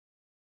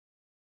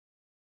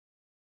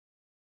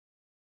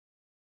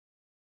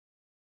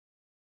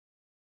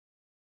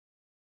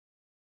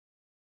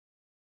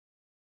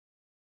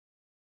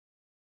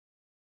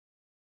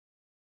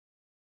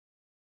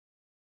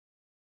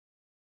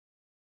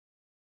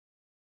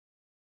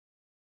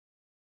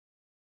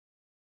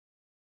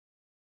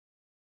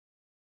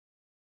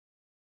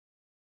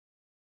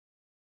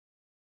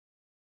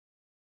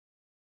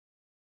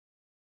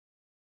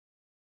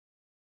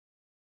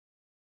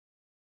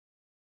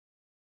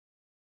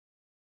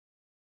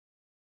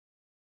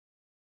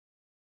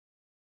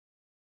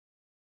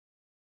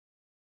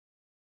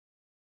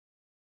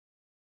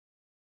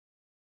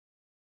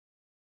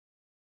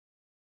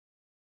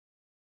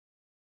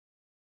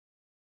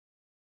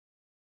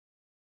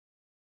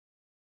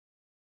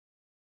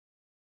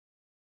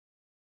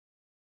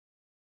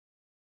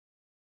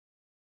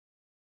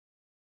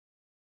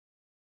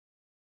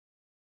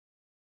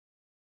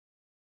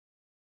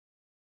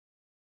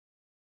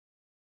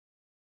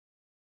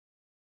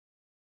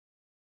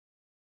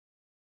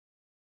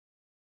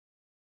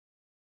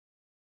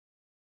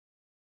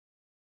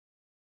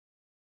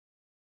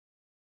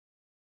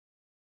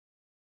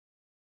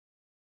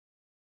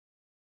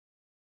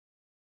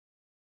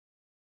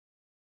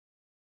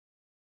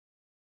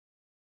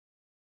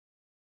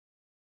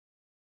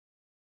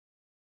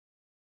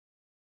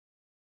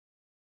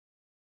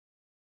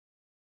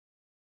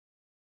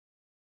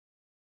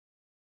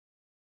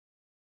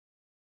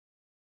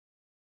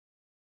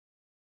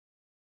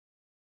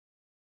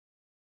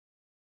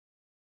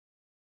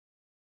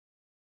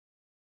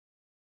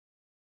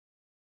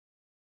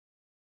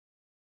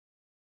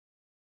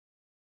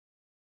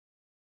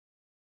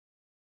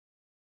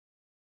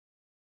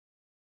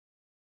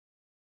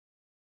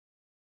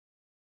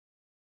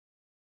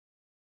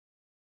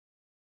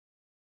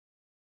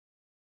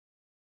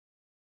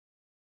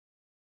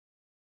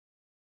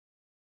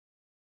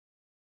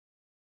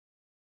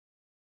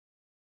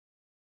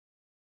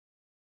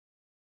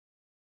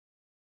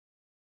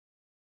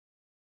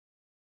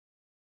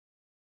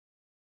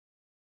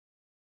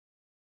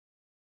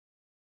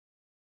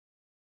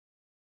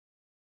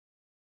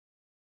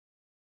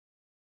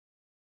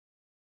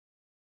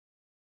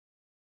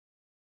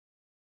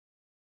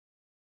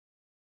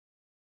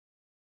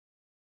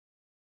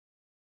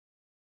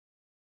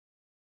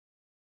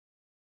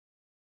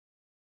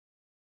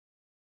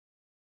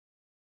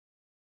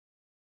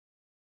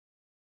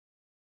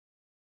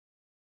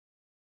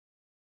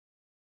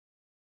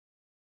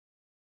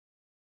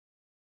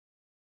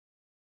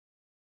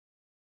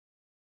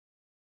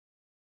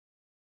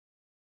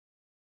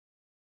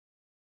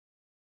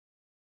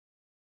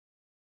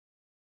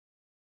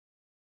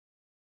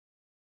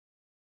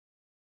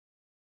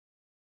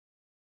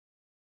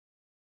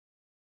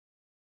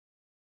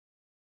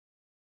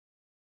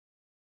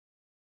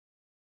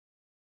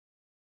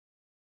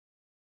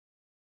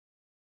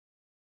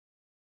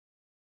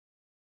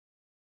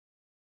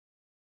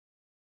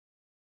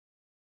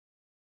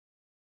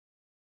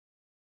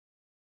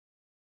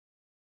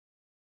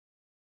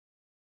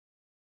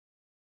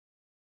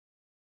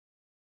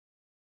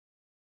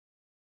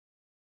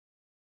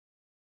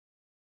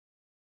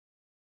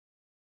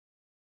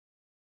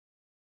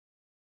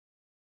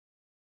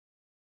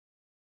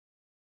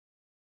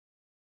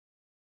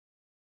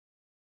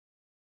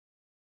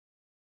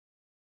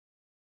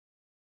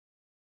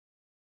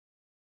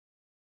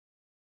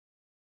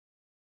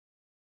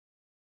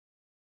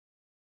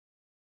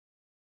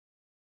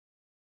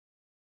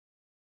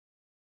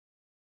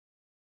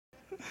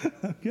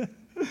Okay.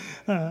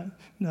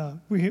 No,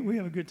 we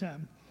have a good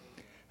time.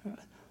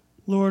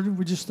 Lord,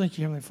 we just thank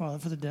you, Heavenly Father,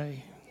 for the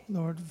day.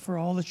 Lord, for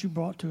all that you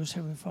brought to us,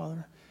 Heavenly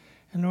Father.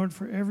 And Lord,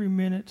 for every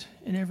minute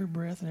and every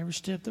breath and every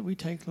step that we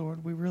take,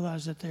 Lord, we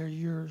realize that they are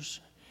yours.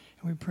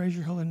 And we praise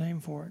your holy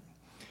name for it.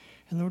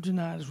 And Lord,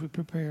 tonight as we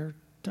prepare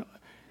to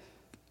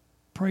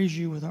praise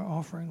you with our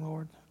offering,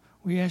 Lord,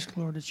 we ask,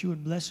 Lord, that you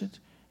would bless it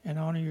and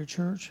honor your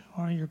church,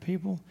 honor your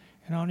people,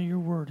 and honor your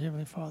word,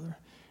 Heavenly Father.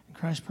 In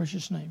Christ's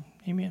precious name,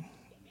 amen.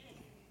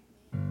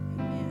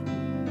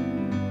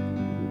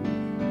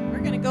 We're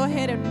going to go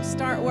ahead and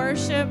start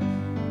worship.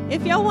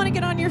 If y'all want to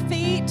get on your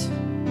feet,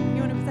 you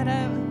want to put that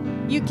up?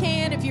 You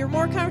can. If you're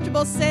more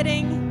comfortable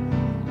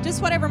sitting,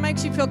 just whatever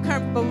makes you feel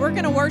comfortable. We're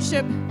going to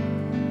worship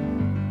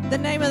the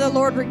name of the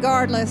Lord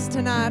regardless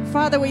tonight.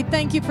 Father, we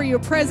thank you for your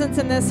presence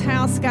in this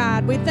house,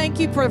 God. We thank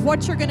you for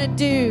what you're going to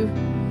do.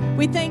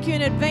 We thank you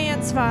in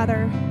advance,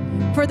 Father,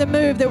 for the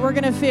move that we're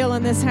going to feel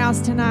in this house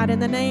tonight. In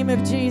the name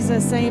of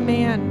Jesus,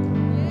 amen.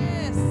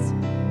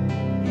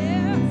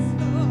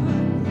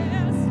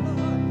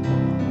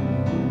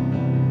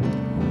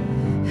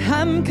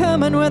 I'm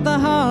coming with a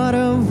heart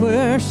of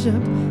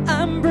worship.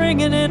 I'm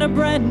bringing in a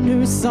brand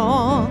new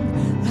song.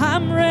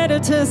 I'm ready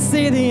to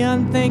see the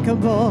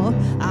unthinkable.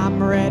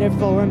 I'm ready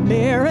for a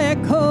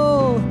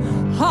miracle.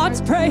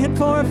 Hearts praying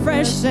for a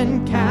fresh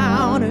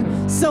encounter.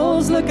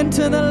 Souls looking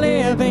to the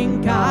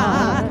living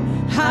God.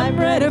 I'm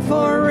ready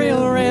for a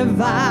real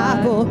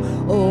revival.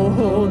 Oh,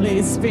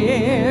 Holy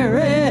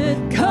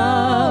Spirit,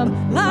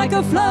 come like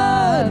a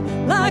flood,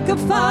 like a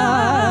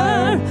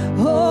fire.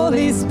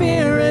 Holy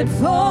Spirit,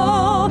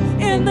 fall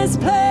in this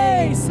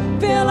place.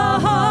 Fill our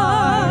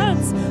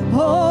hearts.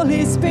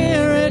 Holy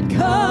Spirit,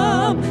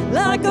 come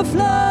like a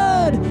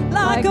flood,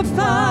 like a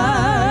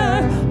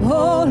fire.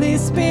 Holy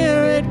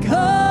Spirit,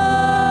 come.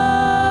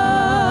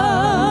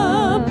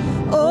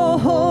 Oh,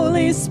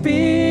 Holy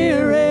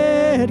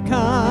Spirit,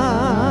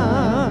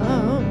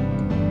 come.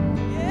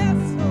 Yes,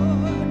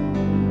 Lord.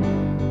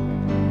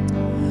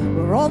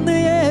 We're on the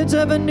edge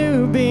of a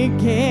new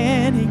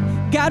beginning.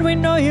 God, we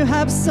know you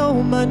have so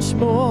much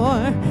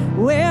more.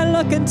 We're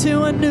looking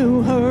to a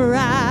new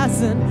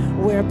horizon.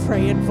 We're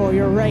praying for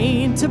your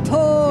rain to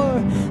pour,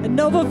 an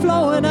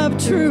overflowing of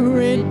true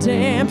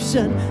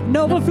redemption, an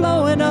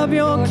overflowing of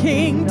your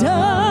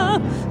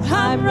kingdom.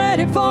 I'm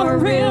ready for a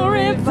real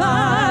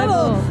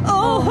revival.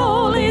 Oh,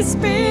 Holy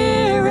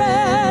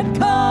Spirit,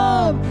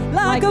 come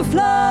like a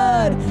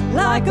flood,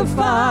 like a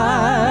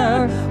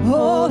fire.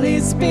 Holy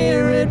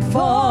Spirit,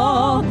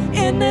 fall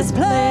in this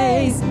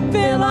place.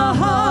 Fill our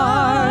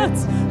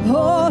hearts.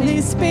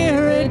 Holy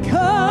Spirit,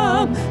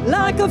 come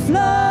like a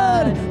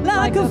flood,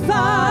 like a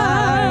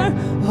fire.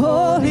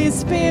 Holy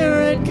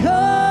Spirit, come.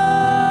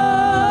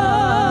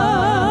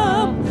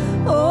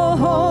 Oh,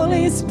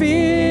 Holy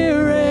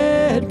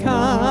Spirit,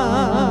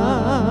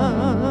 come.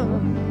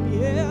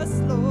 Yes,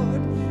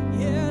 Lord.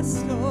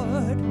 Yes,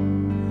 Lord.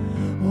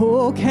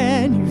 Oh,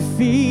 can you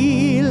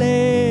feel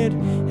it?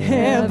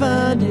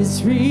 Heaven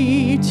is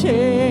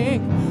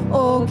reaching.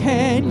 Oh,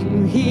 can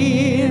you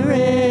hear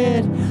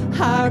it?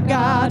 Our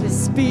God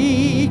is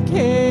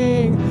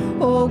speaking.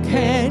 Oh,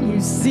 can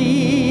you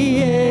see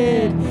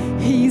it?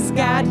 He's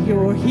got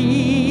your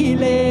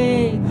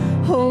healing.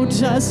 Oh,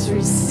 just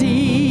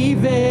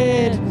receive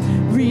it.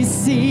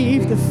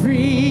 Receive the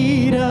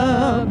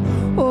freedom.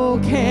 Oh,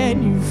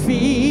 can you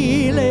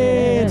feel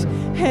it?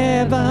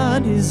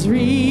 Heaven is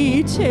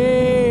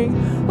reaching.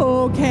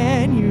 Oh,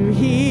 can you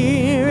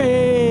hear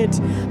it?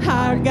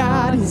 Our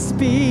God is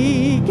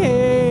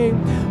speaking.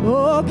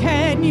 Oh,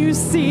 can you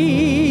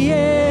see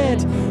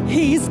it?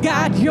 He's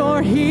got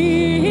your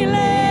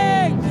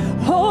healing.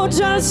 Oh,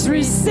 just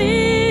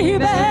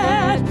receive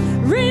it.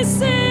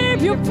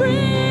 Receive your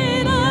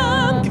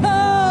freedom.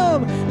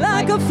 Come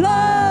like a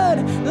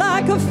flood,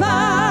 like a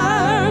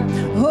fire.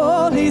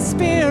 Holy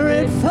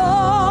Spirit,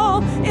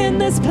 fall in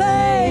this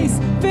place.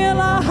 Fill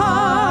our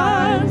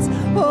hearts.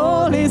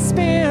 Holy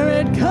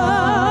Spirit,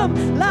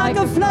 come like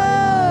a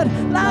flood,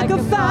 like a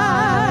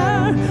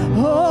fire.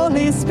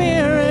 Holy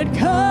Spirit,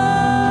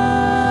 come.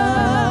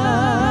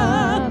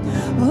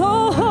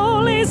 Oh,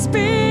 Holy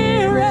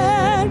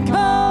Spirit,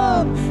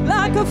 come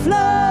like a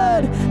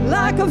flood,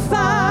 like a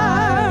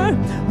fire.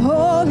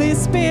 Holy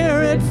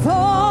Spirit,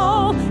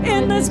 fall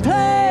in this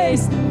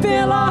place.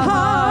 Fill our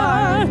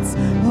hearts.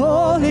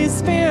 Holy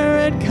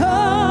Spirit,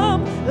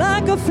 come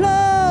like a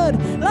flood,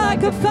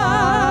 like a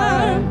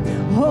fire.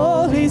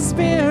 Holy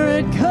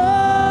Spirit, come.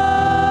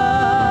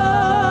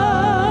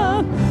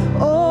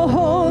 Oh,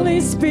 Holy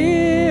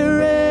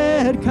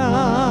Spirit,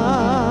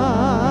 come.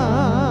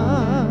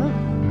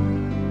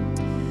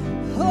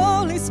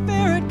 Holy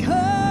Spirit,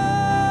 come.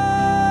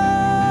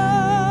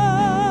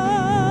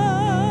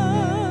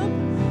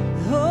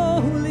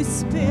 Holy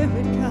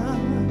Spirit,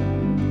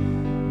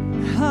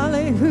 come.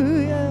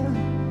 Hallelujah.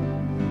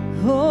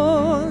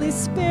 Holy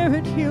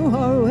Spirit, you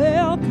are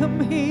welcome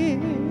here.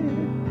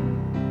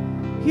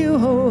 You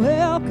are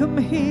welcome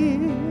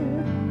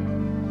here.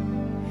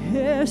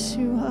 Yes,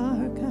 you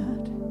are,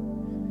 God.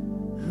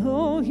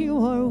 Oh,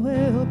 you are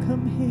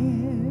welcome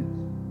here.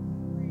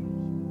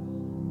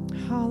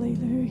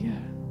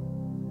 Hallelujah.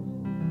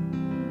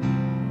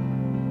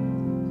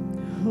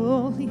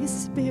 Holy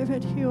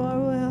Spirit, you are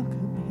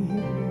welcome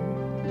here.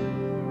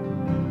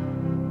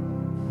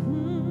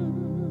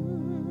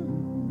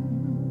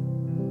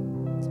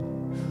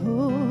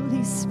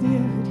 Holy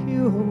Spirit,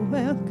 you are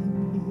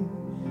welcome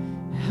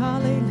here.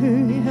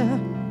 Hallelujah.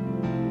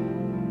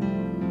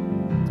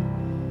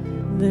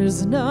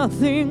 There's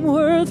nothing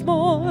worth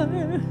more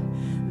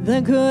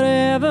that could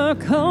ever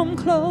come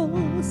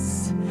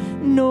close.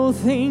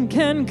 Nothing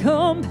can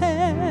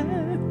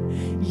compare.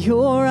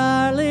 You're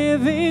our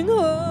living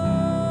hope.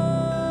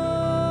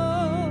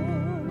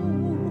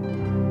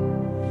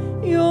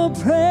 Your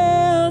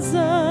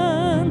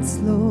presence,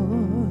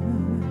 Lord.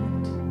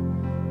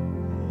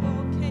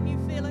 Oh, can you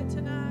feel it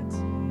tonight?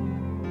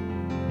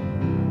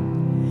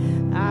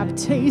 I've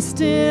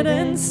tasted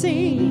and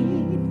seen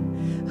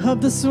of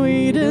the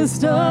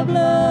sweetest of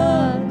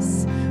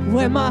loves,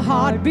 when my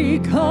heart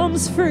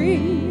becomes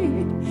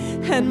free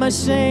and my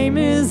shame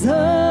is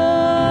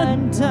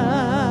undone.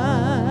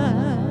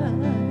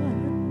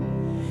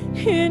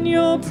 In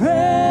your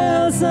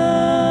presence,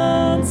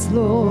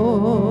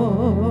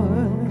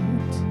 Lord.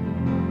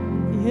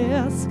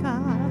 Yes,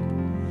 God.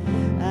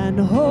 And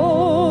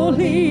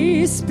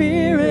Holy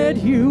Spirit,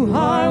 you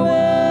are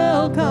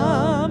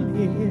welcome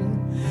here.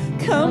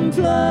 Come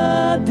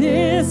flood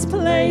this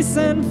place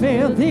and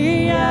fill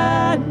the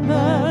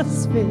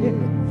atmosphere.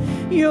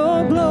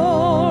 Your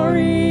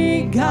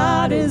glory,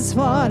 God, is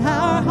what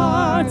our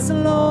hearts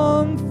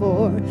long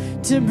for,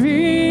 to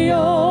be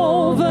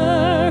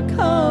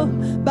overcome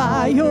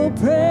by your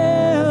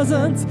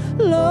presence,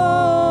 Lord.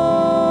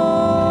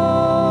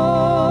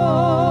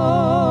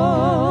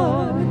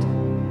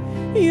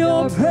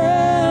 Your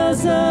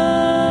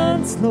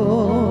presence,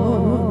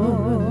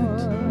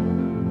 Lord.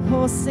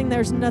 Oh, sing,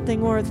 there's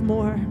nothing worth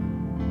more.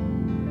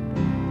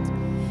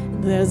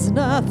 There's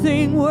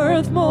nothing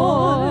worth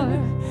more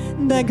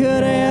that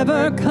could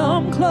ever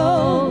come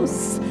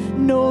close.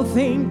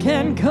 Nothing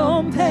can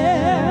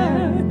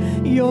compare.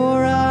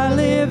 You're our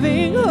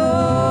living hope.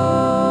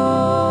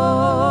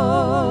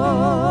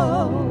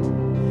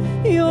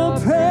 Your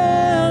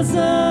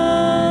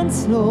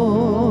presence,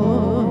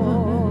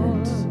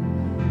 Lord.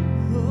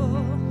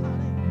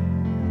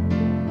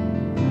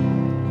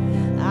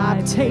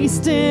 I've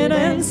tasted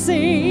and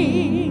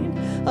seen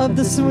of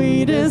the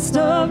sweetest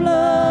of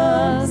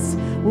loves,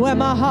 where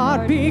my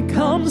heart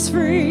becomes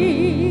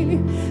free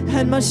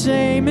and my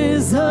shame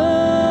is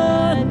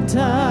undone.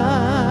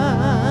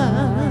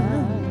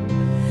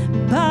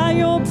 By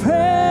your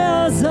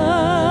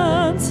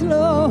presence,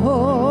 Lord.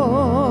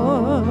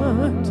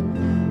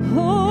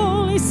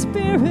 Holy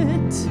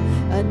Spirit,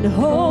 and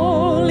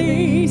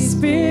Holy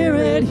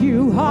Spirit,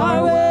 you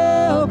are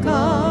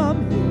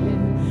welcome here.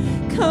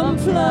 Come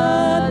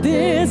flood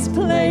this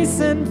place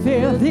and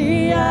fill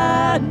the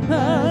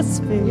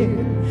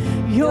atmosphere.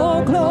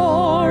 Your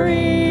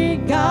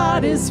glory,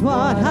 God, is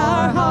what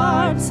our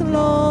hearts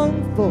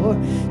long for,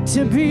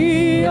 to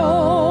be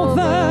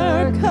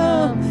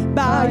overcome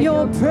by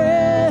your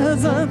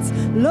presence,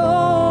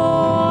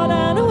 Lord.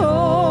 And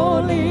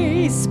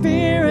Holy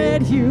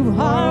Spirit, you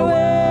are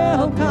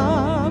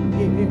welcome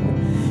here.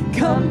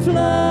 Come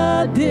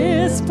flood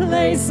this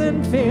place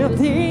and fill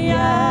the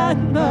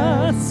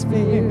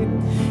atmosphere.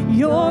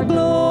 Your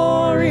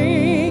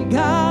glory,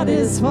 God,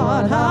 is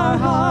what our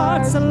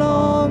hearts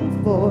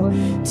long for,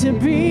 to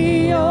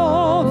be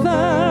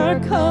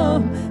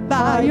overcome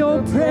by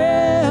your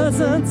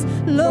presence,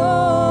 Lord.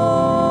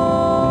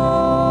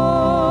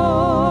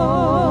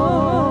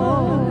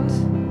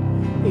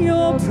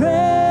 Your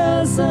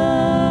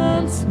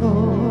presence,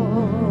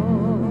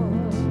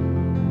 Lord.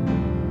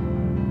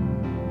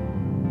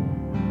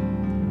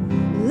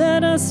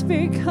 Let us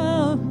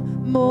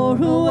become more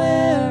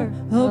aware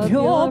of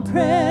your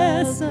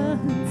presence.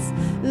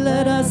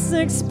 Let us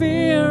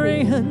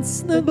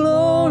experience the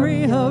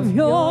glory of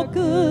your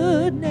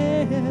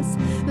goodness.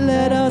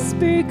 Let us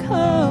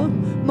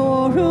become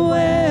more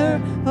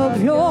aware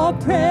of your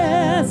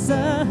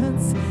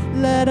presence.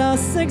 Let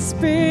us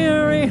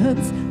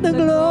experience the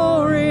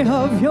glory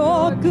of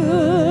your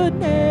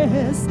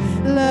goodness.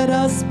 Let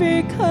us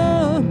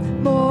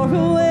become more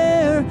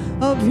aware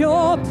of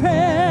your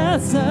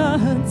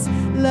presence.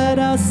 Let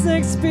us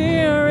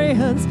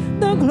experience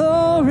the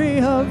glory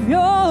of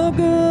your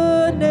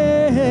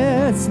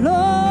goodness, Lord.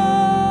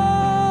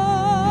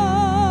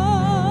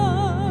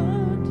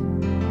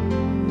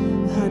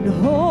 And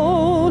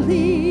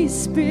Holy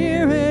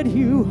Spirit,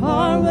 you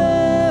are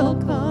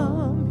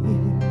welcome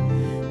here.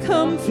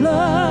 Come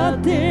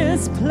flood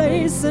this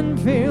place and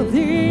fill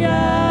the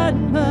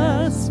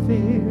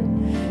atmosphere.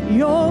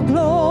 Your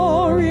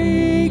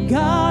glory,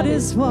 God,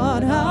 is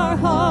what our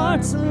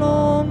hearts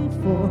long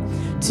for,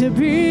 to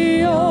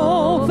be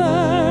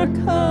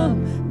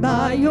overcome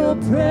by your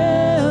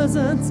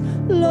presence,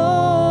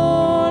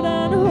 Lord.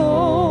 And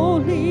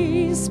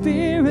Holy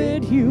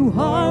Spirit, you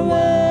are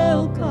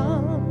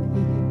welcome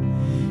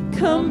here.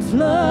 come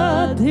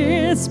flood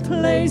this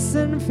place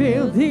and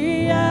fill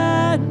the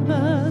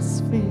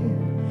atmosphere.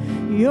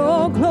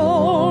 Your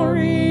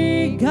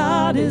glory,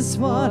 God, is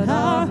what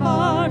our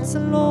hearts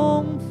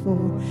long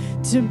for,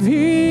 to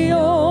be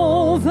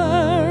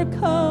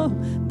overcome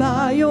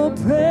by your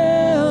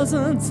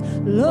presence,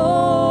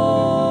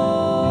 Lord.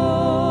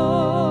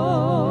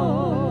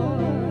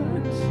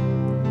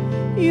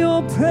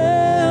 Your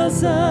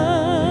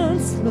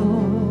presence,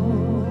 Lord.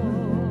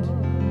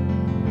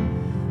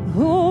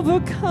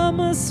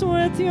 Overcome us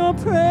with your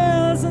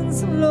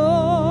presence,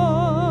 Lord.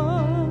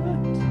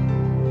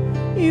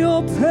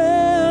 Your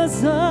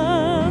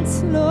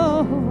presence,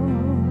 Lord.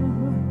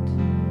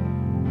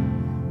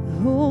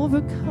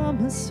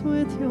 Overcome us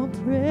with your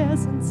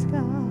presence,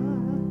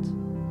 God.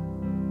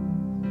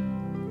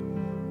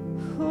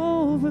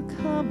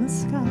 Overcome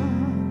us,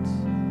 God.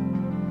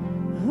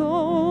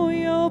 Oh,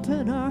 we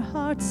open our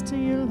hearts to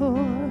you,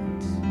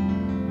 Lord.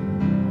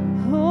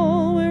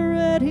 Oh, we're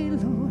ready,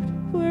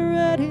 Lord. We're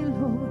ready,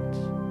 Lord.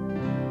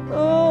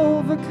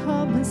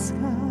 Overcome us,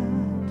 God.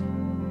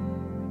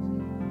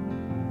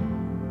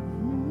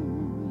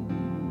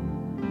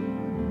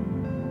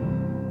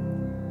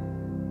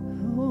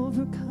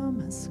 Overcome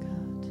us,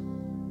 God.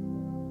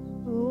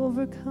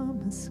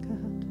 Overcome us,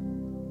 God.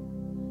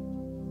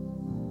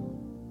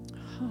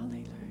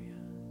 Hallelujah.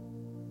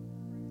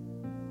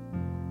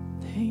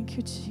 Thank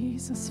you,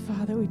 Jesus.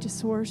 Father, we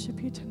just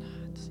worship you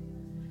tonight.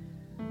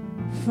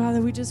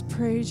 Father, we just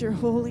praise your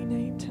holy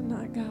name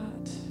tonight,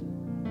 God.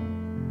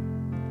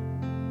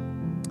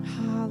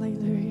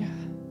 Hallelujah.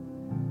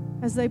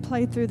 As they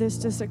play through this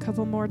just a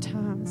couple more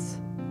times,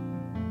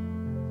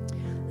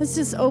 let's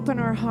just open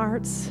our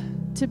hearts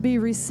to be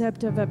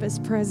receptive of his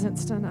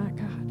presence tonight,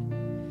 God.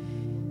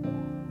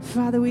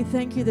 Father, we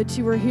thank you that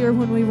you were here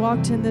when we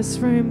walked in this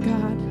room,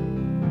 God.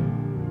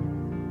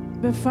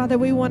 But Father,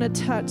 we want a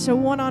touch, a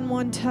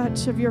one-on-one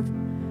touch of your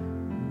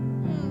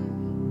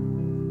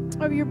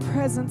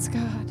presence,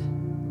 God.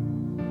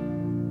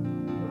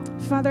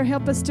 Father,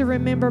 help us to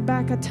remember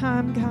back a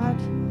time, God,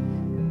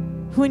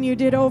 when you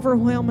did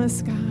overwhelm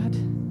us, God.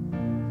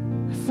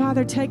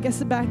 Father, take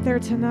us back there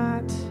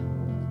tonight.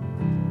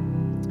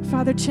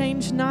 Father,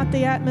 change not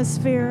the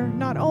atmosphere,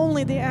 not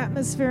only the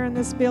atmosphere in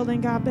this building,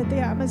 God, but the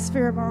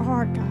atmosphere of our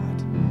heart, God.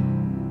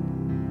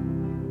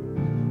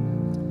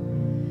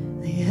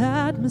 The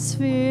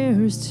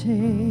atmosphere is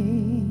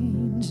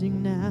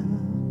changing now,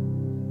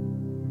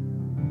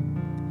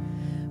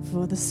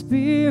 for the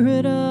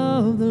Spirit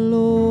of the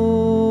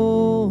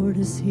Lord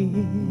is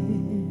here.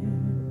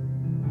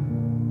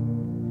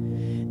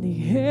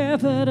 The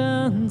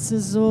evidence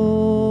is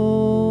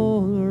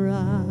all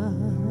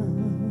around.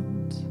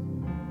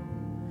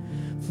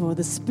 For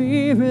the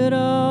Spirit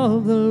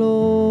of the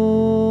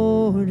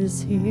Lord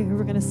is here.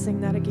 We're going to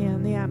sing that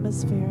again, the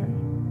atmosphere.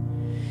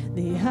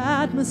 The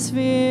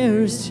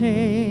atmosphere is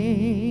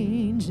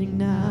changing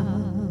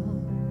now.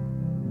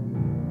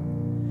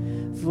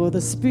 For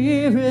the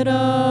Spirit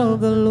of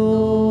the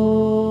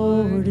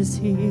Lord is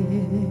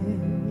here.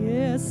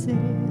 Yes, it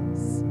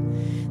is.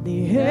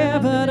 The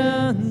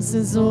evidence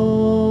is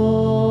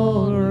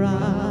all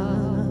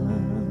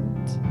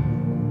around.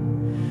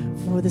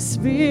 For the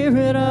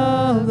Spirit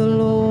of the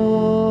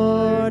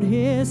Lord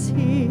is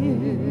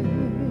here.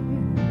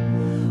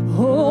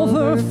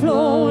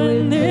 Overflow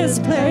in this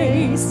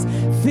place.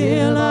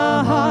 Fill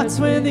our hearts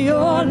with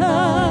your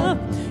love.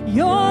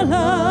 Your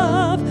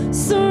love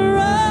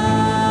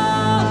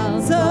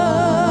surrounds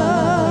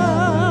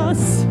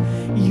us.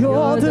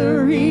 You're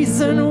the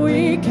reason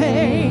we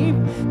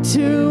came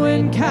to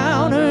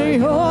encounter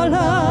your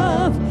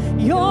love.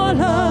 Your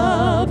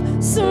love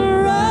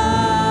surrounds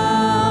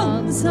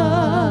us.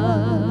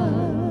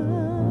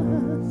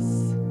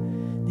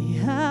 The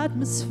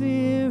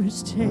atmosphere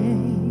is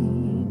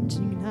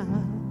changing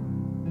now.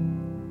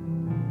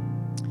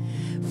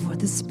 For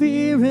the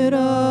Spirit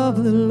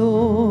of the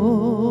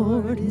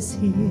Lord is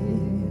here.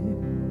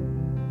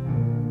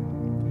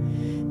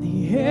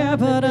 The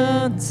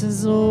evidence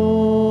is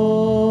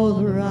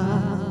all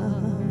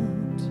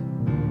around.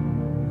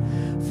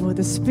 For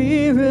the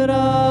Spirit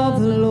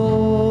of the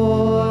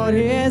Lord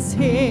is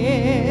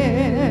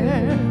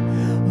here.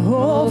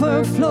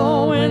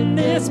 Overflow in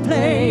this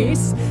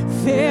place.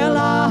 Fill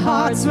our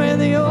hearts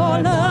with your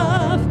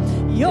love.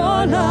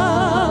 Your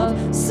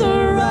love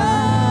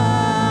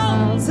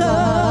surrounds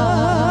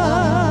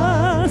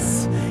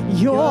us.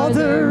 You're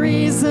the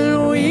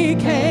reason we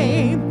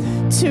came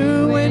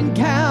to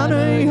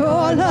encounter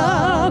your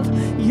love.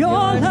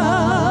 Your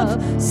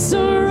love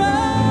surrounds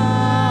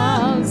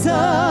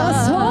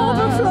us.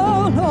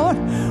 Overflow, Lord.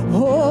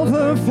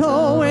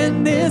 Overflow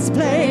in this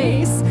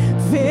place.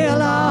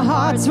 Fill our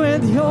hearts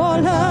with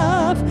your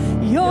love.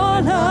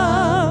 Your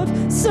love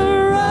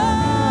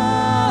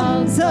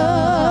surrounds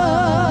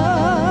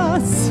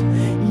us.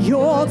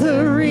 You're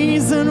the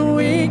reason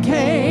we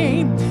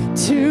came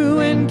to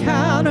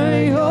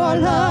encounter your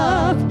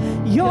love.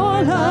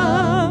 Your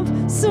love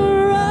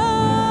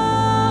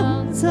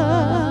surrounds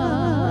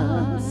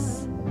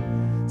us.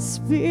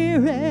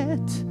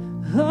 Spirit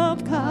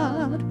of God,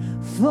 God,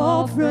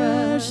 fall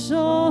fresh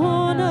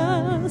on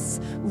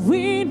us.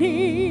 We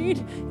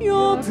need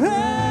your presence.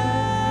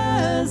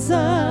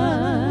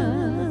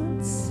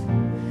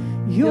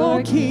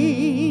 Your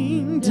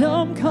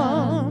kingdom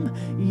come,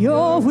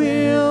 your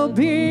will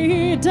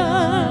be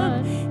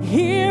done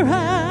here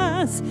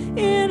as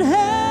in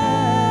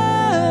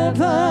heaven.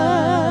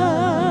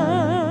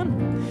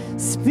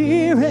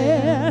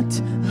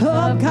 Spirit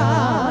of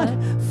God,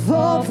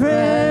 fall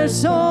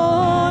fresh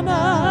on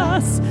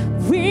us.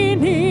 We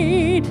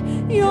need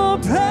your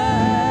presence.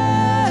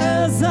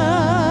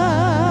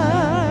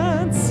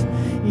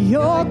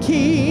 Your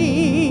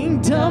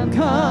kingdom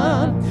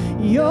come,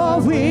 your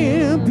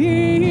will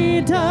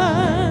be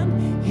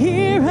done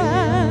here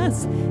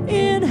as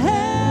in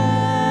heaven.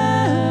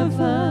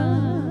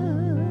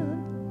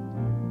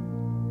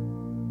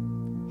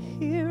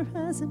 Here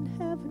as in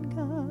heaven,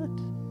 God.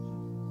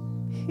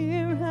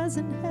 Here as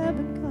in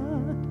heaven, God.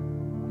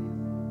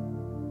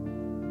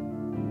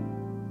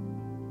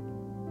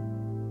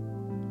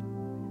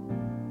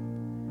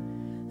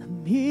 A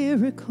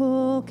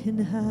miracle can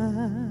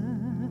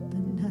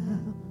happen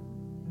now,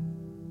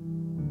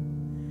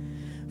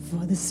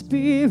 for the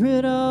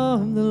Spirit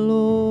of the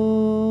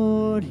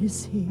Lord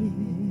is here.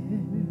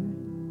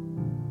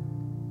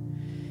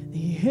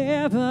 The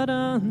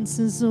evidence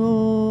is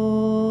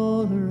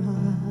all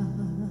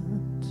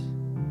around,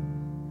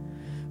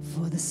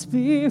 for the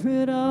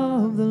Spirit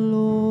of the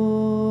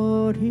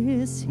Lord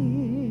is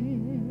here.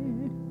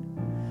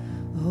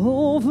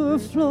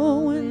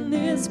 Overflow in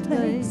this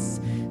place.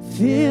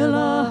 Fill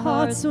our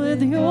hearts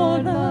with your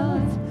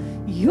love.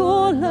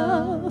 Your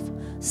love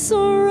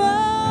surrounds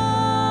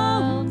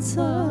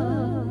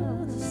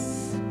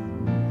us.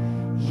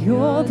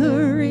 You're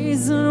the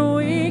reason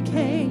we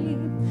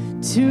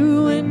came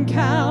to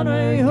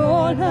encounter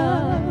your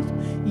love.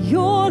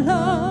 Your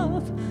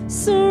love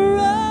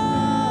surrounds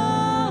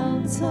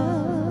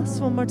us.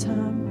 One more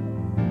time.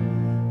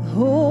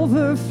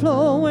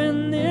 Overflow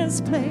in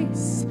this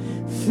place.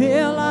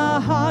 Fill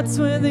our hearts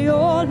with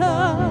your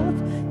love.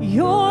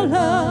 Your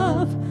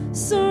love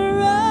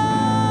surrounds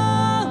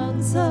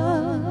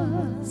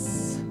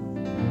us.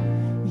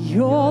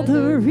 You're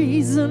the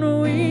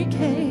reason we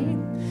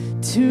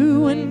came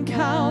to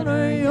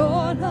encounter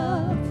your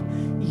love.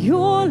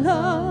 Your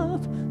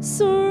love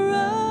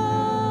surrounds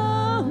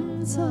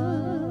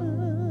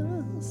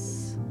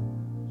us.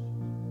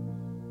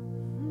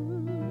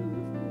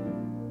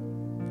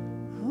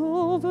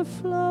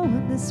 Overflow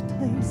in this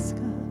place,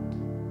 God.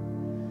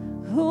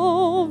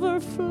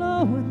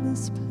 Overflow in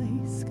this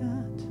place,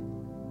 God.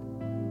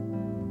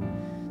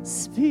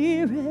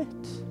 Spirit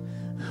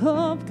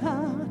of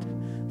God,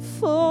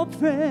 fall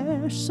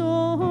fresh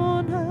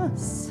on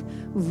us.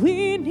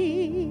 We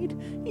need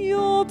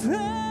your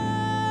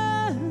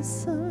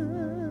presence.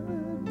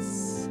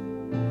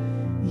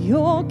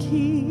 Your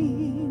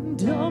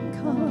kingdom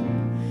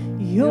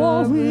come,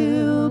 your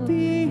will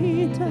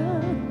be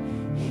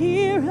done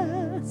here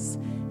as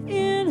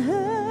in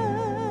heaven.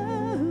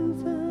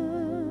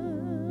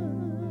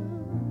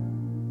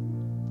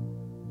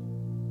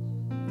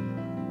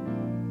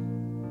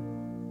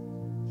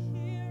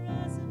 Here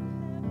as in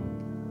heaven,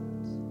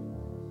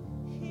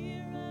 God.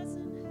 Here as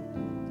in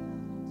heaven,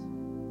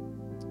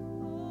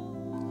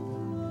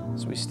 God.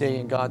 As we stay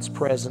in God's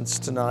presence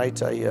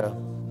tonight, I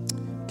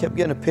kept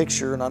getting a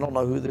picture, and I don't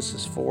know who this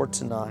is for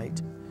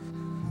tonight.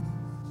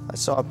 I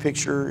saw a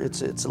picture,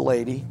 it's a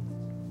lady,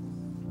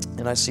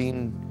 and I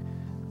seen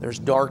there's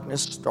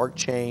darkness, dark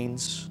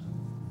chains,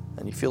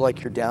 and you feel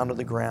like you're down to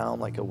the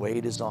ground, like a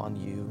weight is on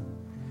you,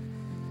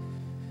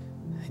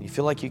 and you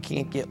feel like you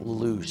can't get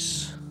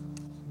loose.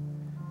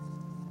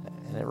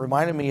 And it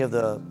reminded me of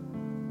the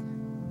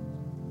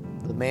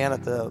man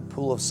at the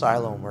pool of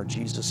Siloam where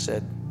Jesus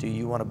said, "Do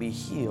you want to be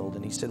healed?"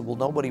 And he said, "Well,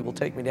 nobody will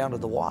take me down to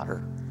the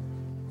water."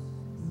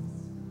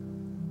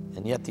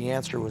 And yet the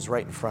answer was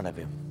right in front of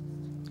him.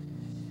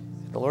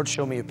 The Lord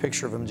showed me a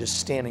picture of him just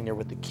standing there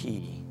with the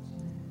key.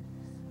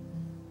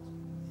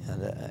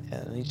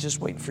 And he's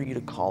just waiting for you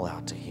to call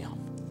out to him.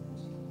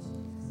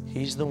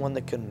 He's the one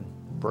that can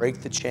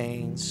break the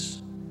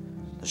chains,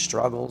 the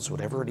struggles,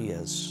 whatever it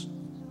is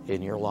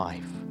in your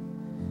life.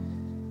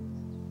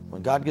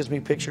 When God gives me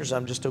pictures,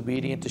 I'm just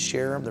obedient to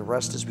share them. The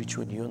rest is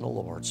between you and the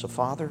Lord. So,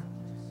 Father,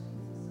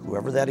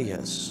 whoever that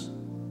is,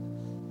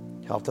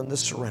 help them to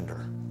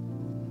surrender.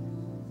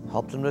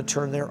 Help them to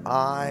turn their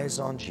eyes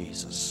on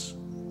Jesus,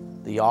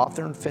 the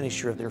author and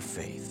finisher of their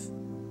faith.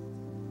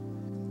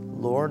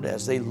 Lord,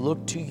 as they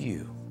look to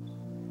you,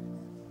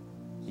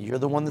 you're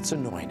the one that's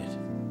anointed.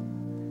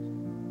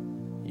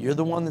 You're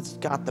the one that's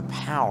got the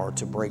power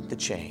to break the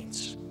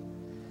chains.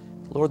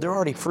 Lord, they're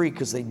already free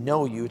because they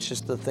know you. It's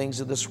just the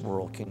things of this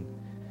world can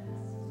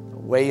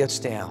weigh us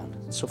down.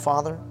 So,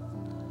 Father,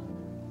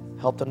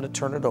 help them to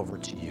turn it over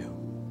to you.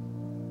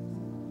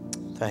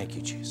 Thank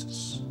you,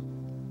 Jesus.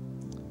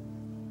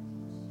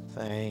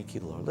 Thank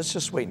you, Lord. Let's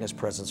just wait in his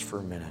presence for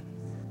a minute.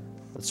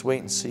 Let's wait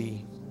and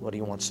see what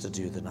he wants to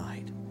do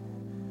tonight.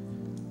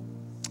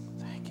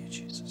 Thank you,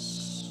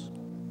 Jesus.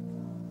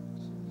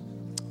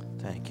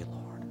 Thank you,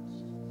 Lord.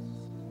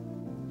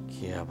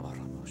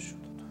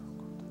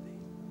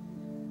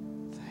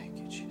 Thank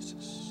you,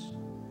 Jesus.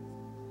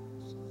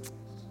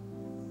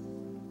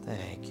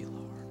 Thank you,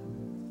 Lord.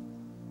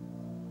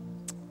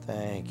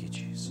 Thank you,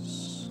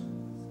 Jesus.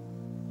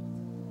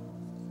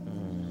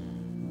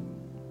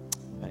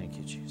 Thank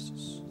you,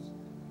 Jesus.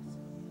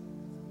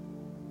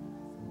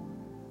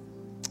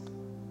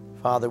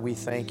 Father, we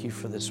thank you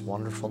for this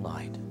wonderful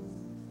night.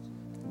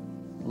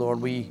 Lord,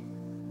 we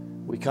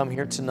come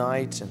here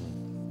tonight,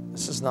 and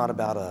this is not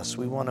about us.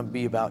 We want to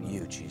be about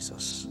you,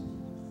 Jesus.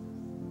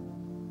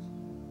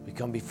 We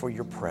come before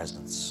your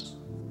presence.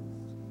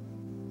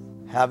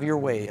 Have your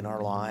way in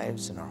our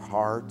lives, in our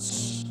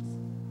hearts,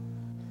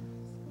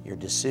 your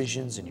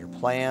decisions and your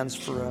plans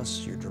for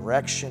us, your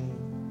direction.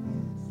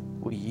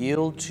 We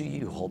yield to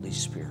you, Holy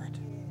Spirit.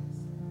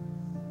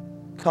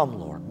 Come,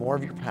 Lord, more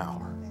of your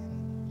power.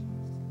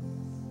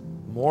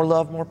 More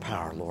love, more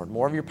power, Lord.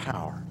 More of your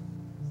power.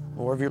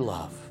 More of your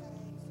love.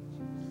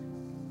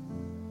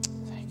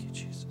 Thank you,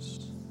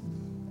 Jesus.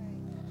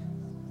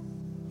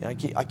 Yeah,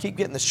 I keep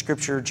getting the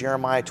scripture,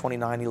 Jeremiah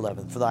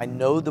 29:11. For I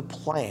know the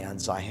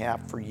plans I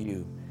have for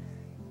you,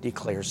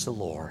 declares the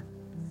Lord.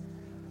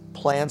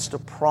 Plans to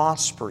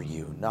prosper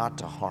you, not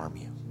to harm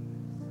you.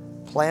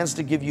 Plans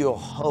to give you a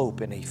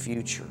hope and a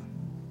future.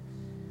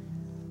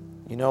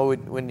 You know,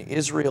 when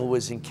Israel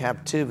was in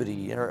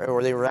captivity,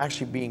 or they were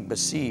actually being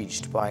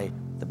besieged by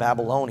the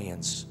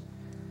Babylonians,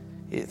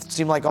 it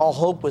seemed like all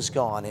hope was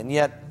gone. And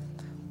yet,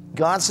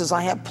 God says,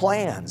 I have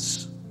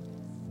plans.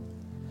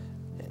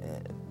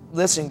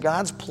 Listen,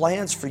 God's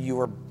plans for you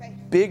are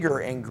bigger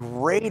and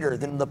greater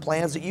than the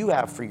plans that you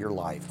have for your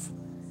life.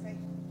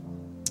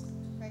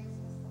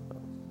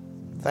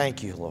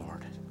 Thank you,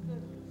 Lord.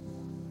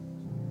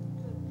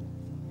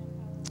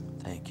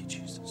 Thank you,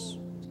 Jesus.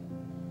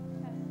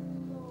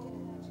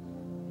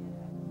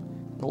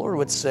 The Lord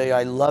would say,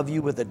 I love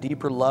you with a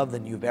deeper love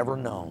than you've ever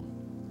known.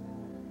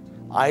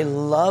 I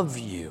love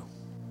you.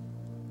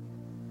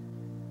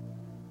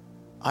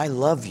 I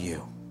love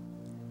you.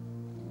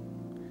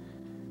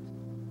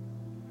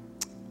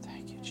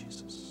 Thank you,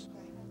 Jesus.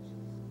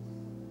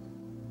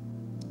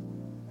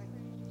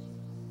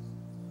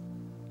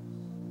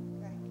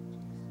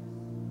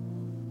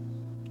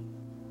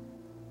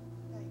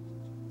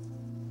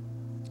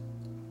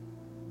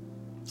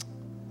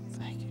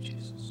 Thank you,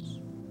 Jesus.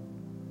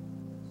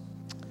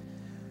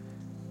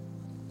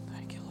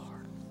 Thank you,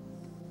 Lord.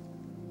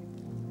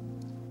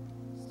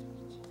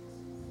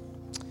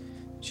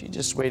 She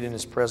just wait in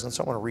his presence.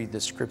 I want to read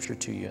this scripture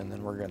to you, and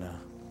then we're going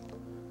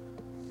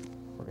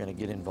to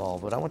get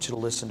involved. But I want you to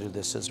listen to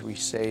this as we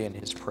say in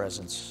his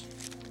presence.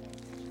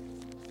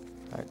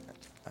 I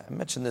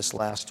mentioned this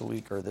last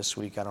week or this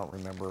week, I don't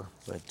remember,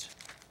 but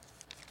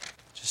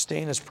just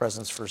stay in his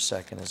presence for a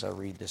second as I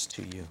read this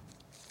to you.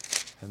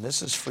 And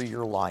this is for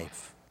your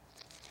life.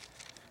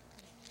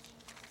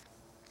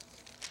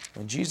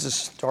 When Jesus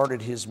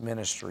started his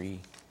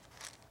ministry,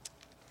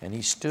 and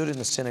he stood in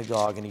the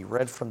synagogue and he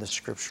read from the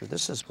scripture,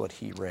 this is what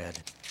he read.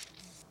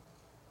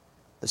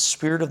 The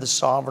Spirit of the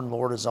Sovereign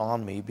Lord is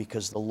on me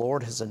because the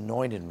Lord has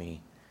anointed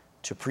me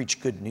to preach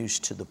good news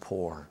to the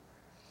poor.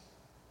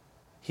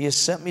 He has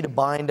sent me to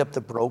bind up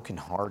the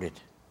brokenhearted,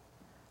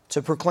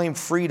 to proclaim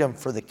freedom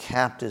for the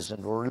captives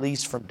and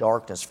release from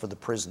darkness for the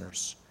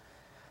prisoners,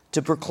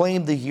 to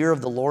proclaim the year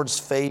of the Lord's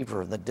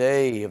favor and the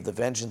day of the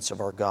vengeance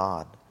of our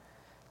God,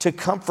 to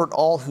comfort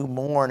all who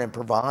mourn and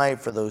provide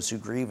for those who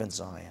grieve in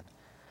Zion,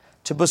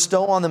 to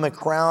bestow on them a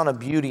crown of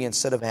beauty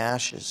instead of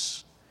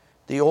ashes,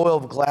 the oil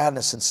of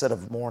gladness instead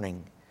of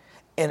mourning,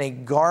 and a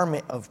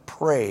garment of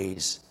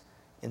praise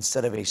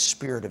instead of a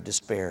spirit of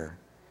despair.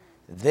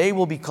 They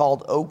will be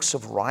called oaks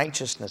of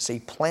righteousness, a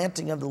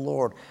planting of the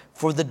Lord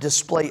for the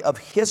display of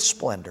his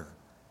splendor.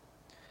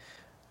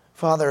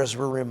 Father, as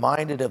we're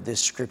reminded of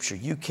this scripture,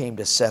 you came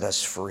to set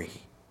us free.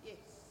 Yes.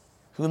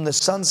 Whom the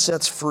Son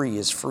sets free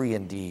is free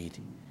indeed.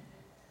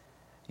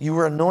 You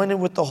were anointed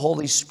with the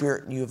Holy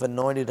Spirit, and you have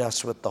anointed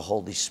us with the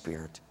Holy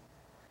Spirit.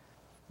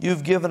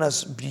 You've given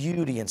us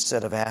beauty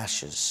instead of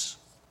ashes.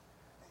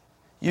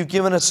 You've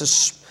given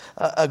us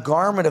a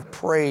garment of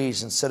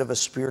praise instead of a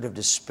spirit of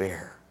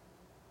despair.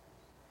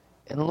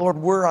 And Lord,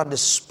 we're on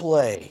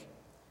display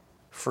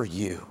for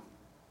you.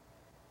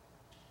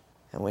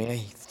 And we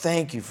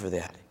thank you for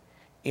that.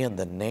 In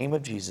the name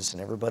of Jesus.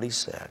 And everybody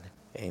said,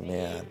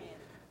 amen.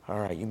 All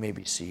right, you may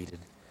be seated.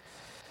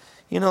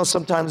 You know,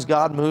 sometimes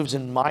God moves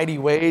in mighty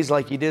ways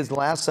like he did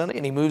last Sunday,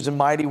 and he moves in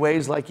mighty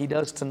ways like he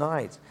does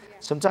tonight.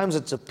 Sometimes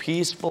it's a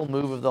peaceful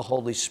move of the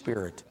Holy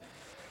Spirit.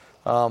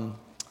 I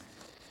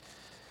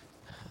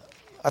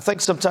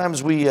think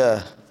sometimes we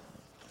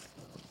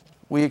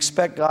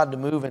expect God to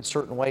move in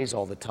certain ways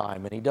all the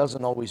time, and he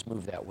doesn't always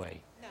move that way.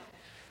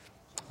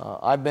 No.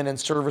 I've been in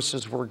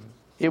services where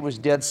it was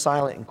dead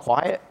silent and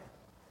quiet,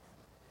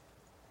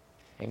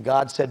 and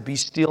God said, be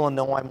still and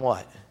know I'm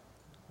what?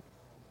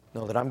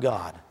 Know that I'm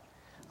God.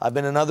 I've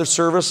been in other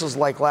services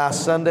like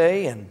last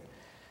Sunday and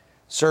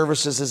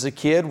services as a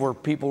kid where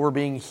people were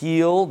being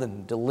healed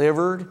and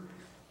delivered.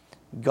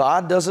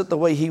 God does it the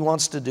way he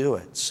wants to do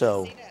it.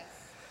 So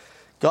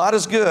God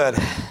is good.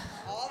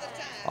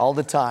 All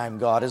the time,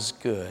 God is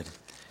good.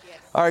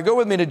 All right, go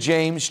with me to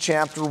James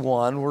chapter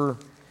 1. We're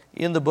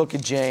in the book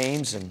of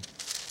James, and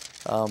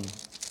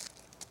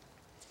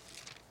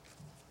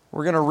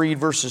we're going to read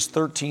verses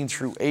 13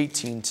 through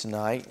 18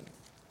 tonight.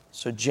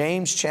 So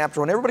James chapter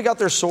 1. Everybody got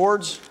their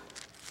swords?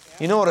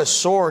 You know what a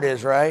sword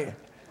is, right?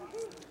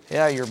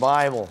 Yeah, your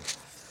Bible.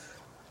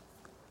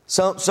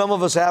 Some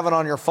of us have it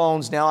on your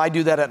phones now. I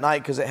do that at night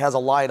because it has a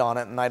light on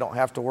it, and I don't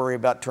have to worry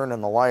about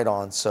turning the light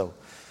on.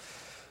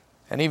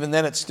 And even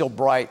then, it's still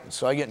bright,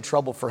 so I get in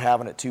trouble for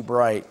having it too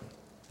bright.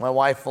 My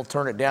wife will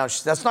turn it down. She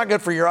says, "That's not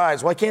good for your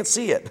eyes." Well, I can't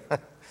see it.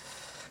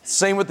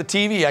 Same with the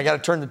TV. I got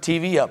to turn the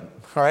TV up,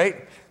 all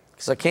right?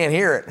 Because I can't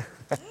hear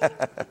it.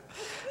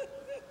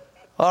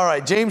 All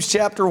right, James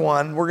chapter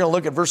 1. We're going to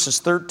look at verses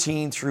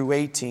 13 through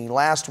 18.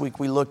 Last week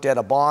we looked at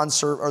a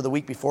bondservant, or the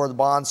week before, the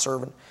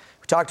bondservant.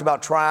 We talked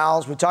about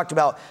trials. We talked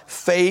about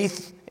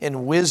faith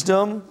and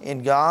wisdom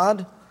in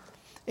God,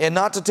 and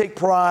not to take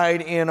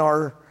pride in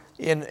our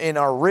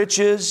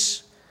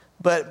riches,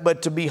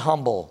 but to be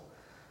humble.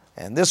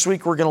 And this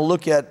week we're going to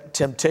look at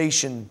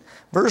temptation.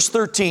 Verse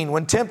 13,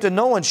 when tempted,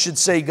 no one should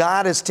say,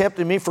 "God has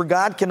tempted me," for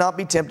God cannot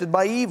be tempted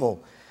by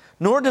evil,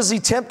 nor does he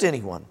tempt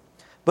anyone.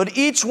 But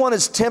each one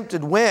is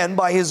tempted when,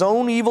 by his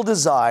own evil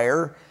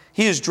desire,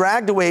 he is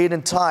dragged away and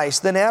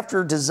enticed. Then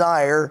after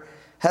desire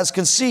has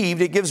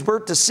conceived, it gives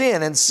birth to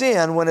sin. And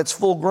sin, when it's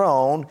full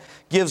grown,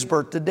 gives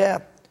birth to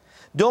death.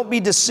 Don't be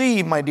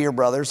deceived, my dear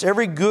brothers.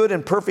 Every good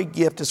and perfect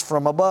gift is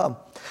from above,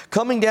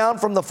 coming down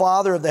from the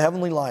Father of the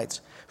heavenly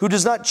lights, who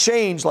does not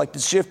change like the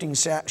shifting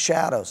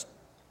shadows.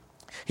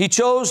 He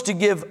chose to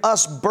give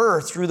us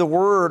birth through the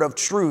word of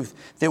truth,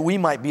 that we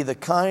might be the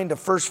kind of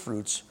first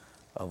fruits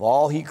of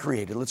all he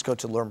created. Let's go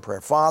to Lord in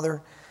prayer.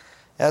 Father,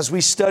 as we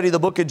study the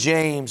book of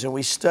James and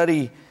we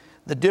study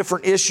the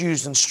different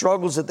issues and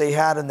struggles that they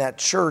had in that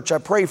church, I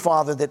pray,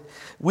 Father, that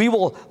we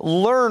will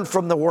learn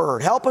from the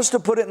word. Help us to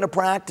put it into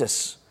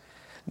practice.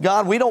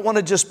 God, we don't want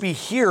to just be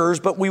hearers,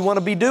 but we want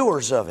to be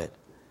doers of it.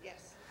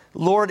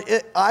 Lord,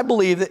 I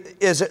believe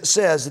that, as it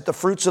says, that the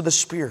fruits of the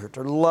Spirit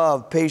are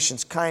love,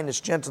 patience, kindness,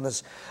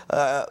 gentleness,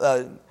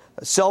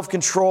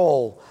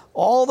 self-control.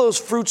 All those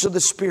fruits of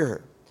the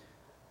Spirit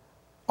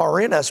are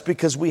in us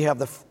because we have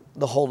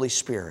the Holy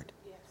Spirit.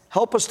 Yes.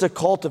 Help us to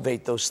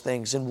cultivate those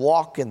things and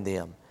walk in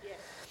them. Yes.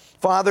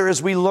 Father,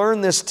 as we learn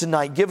this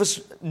tonight, give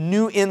us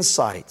new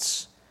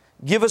insights.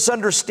 Give us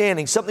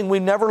understanding, something we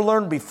never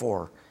learned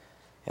before.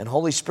 And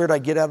Holy Spirit, I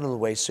get out of the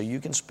way so you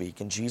can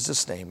speak in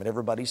Jesus' name. And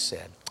everybody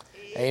said,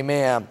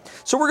 Amen.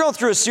 So we're going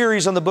through a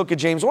series on the book of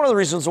James. One of the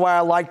reasons why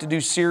I like to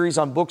do series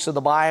on books of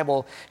the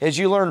Bible is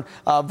you learn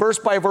verse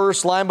by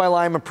verse, line by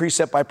line, and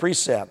precept by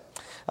precept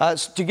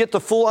to get the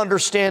full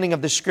understanding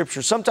of the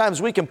Scripture.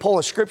 Sometimes we can pull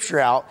a Scripture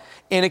out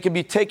and it can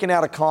be taken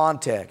out of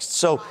context.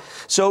 So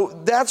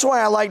that's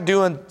why I like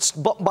doing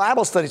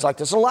Bible studies like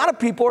this. A lot of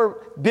people are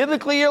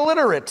biblically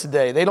illiterate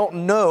today. They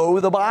don't know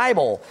the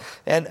Bible.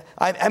 And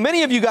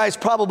many of you guys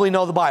probably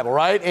know the Bible,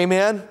 right?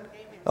 Amen?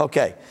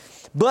 Okay.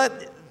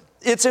 But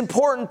it's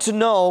important to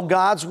know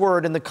God's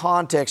Word in the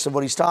context of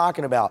what He's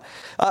talking about.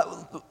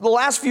 The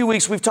last few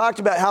weeks we've talked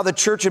about how the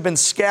church had been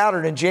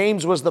scattered, and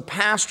James was the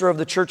pastor of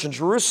the church in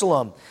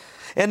Jerusalem.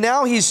 And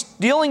now he's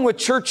dealing with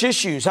church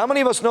issues. How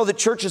many of us know that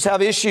churches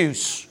have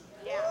issues?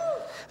 Yeah.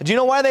 Do you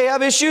know why they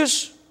have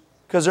issues?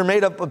 Because they're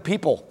made up of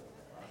people.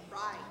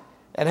 Right.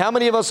 And how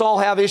many of us all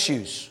have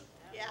issues?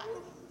 Yeah.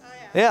 Oh,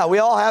 yeah, we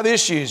all have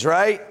issues,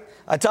 right?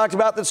 I talked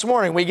about this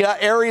morning. We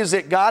got areas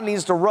that God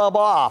needs to rub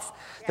off.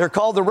 They're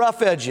called the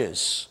rough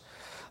edges.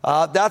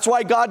 That's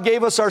why God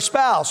gave us our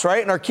spouse,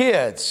 right? And our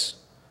kids.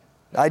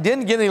 I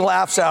didn't get any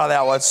laughs out of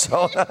that one,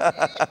 so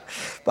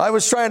I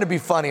was trying to be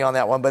funny on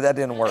that one, but that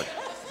didn't work.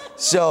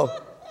 So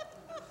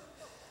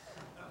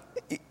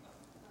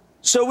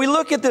we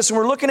look at this, and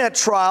we're looking at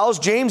trials.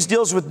 James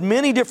deals with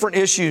many different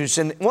issues,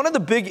 and one of the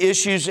big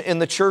issues in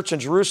the church in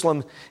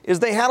Jerusalem is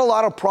they had a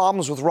lot of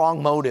problems with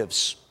wrong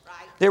motives.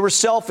 They were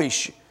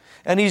selfish,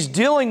 and he's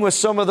dealing with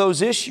some of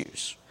those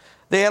issues.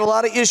 They had a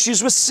lot of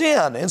issues with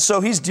sin, and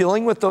so he's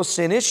dealing with those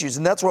sin issues,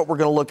 and that's what we're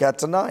going to look at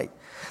tonight.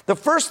 The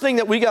first thing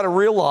that we got to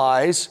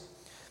realize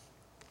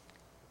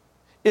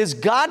is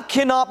God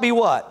cannot be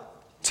what?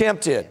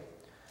 Tempted.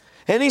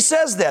 And he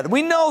says that.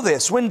 We know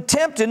this. When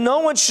tempted, no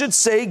one should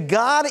say,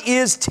 "God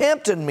is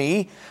tempting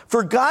me,"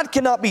 for God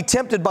cannot be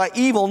tempted by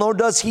evil, nor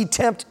does he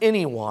tempt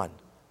anyone.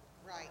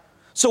 Right.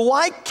 So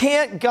why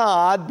can't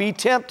God be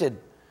tempted?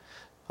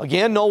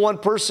 Again, no one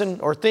person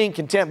or thing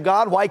can tempt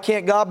God. Why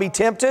can't God be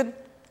tempted?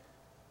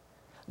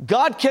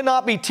 God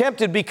cannot be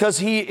tempted because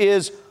he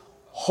is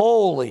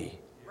holy.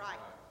 Right.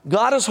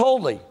 God is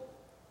holy.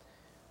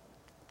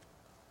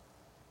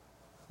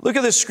 Look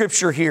at this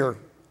scripture here.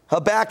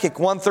 Habakkuk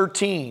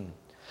 1:13.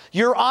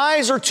 Your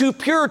eyes are too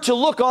pure to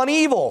look on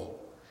evil.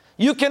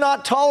 You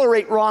cannot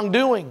tolerate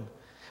wrongdoing.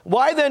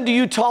 Why then do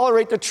you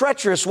tolerate the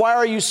treacherous? Why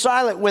are you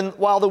silent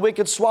while the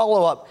wicked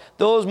swallow up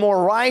those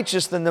more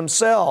righteous than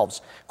themselves?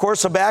 Of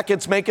course,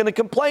 Habakkuk's making a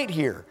complaint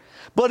here.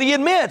 But he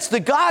admits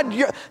that God,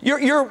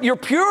 you're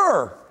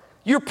pure.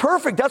 You're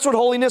perfect. That's what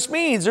holiness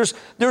means.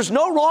 There's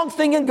no wrong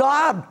thing in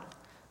God.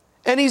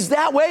 And He's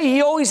that way.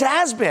 He always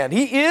has been.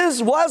 He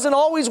is, was, and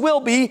always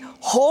will be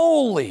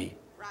holy.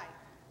 Right.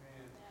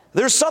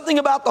 There's something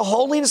about the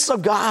holiness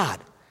of God.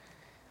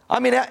 I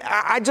mean,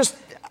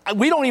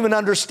 we don't even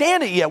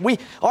understand it yet.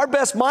 Our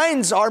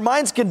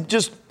minds can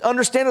just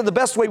understand it the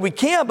best way we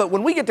can, but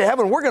when we get to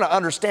heaven, we're going to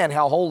understand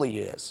how holy He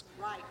is.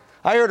 Right.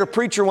 I heard a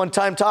preacher one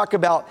time talk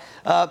about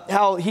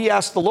how he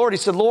asked the Lord, he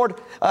said, Lord,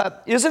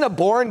 isn't it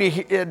boring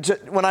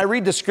when I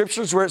read the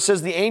scriptures where it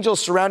says the angels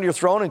surround your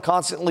throne and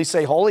constantly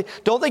say holy?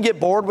 Don't they get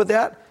bored with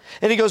that?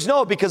 And he goes,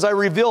 no, because I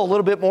reveal a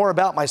little bit more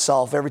about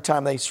myself every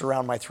time they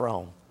surround my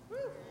throne.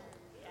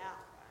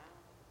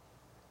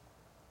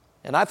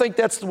 And I think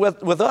that's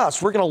with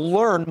us. We're going to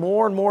learn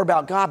more and more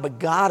about God, but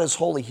God is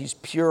holy. He's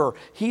pure.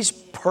 He's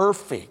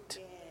perfect.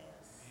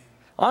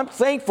 I'm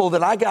thankful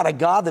that I got a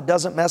God that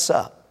doesn't mess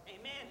up.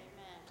 Amen.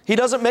 He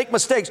doesn't make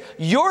mistakes.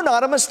 You're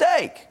not a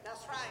mistake.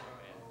 That's right.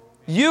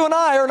 You and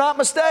I are not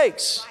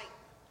mistakes.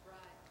 Right.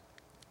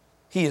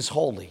 He is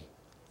holy.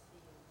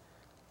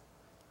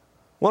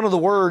 One of the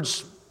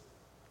words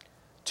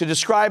to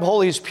describe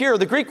holy is pure.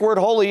 The Greek word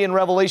holy in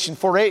Revelation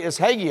 4:8 is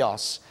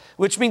hagios,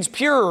 which means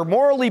pure,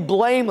 morally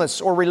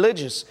blameless, or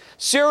religious,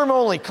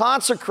 ceremonially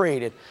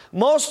consecrated,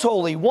 most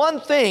holy,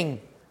 one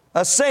thing,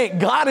 a saint.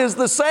 God is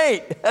the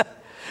saint.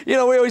 You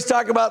know, we always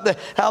talk about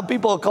how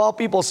people call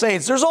people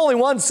saints. There's only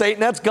one saint,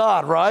 and that's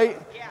God,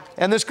 right? Yeah.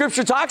 And the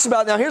scripture talks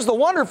about, now here's the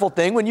wonderful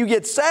thing, when you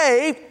get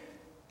saved,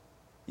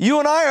 you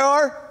and I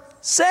are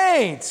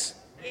saints.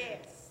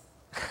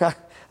 Yes.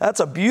 That's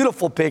a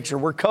beautiful picture.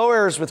 We're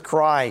co-heirs with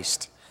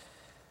Christ.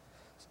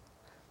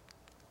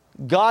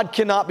 God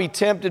cannot be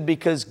tempted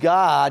because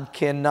God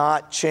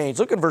cannot change.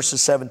 Look at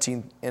verses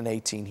 17 and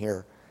 18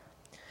 here.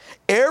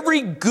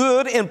 Every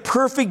good and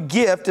perfect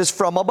gift is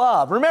from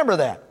above. Remember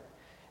that.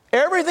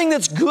 Everything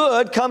that's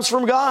good comes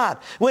from God.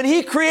 When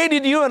He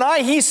created you and I,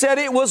 He said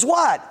it was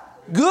what?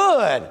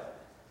 Good.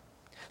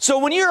 So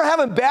when you're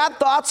having bad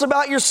thoughts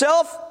about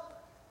yourself,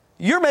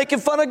 you're making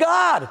fun of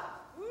God.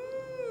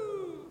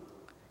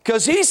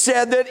 Because He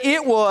said that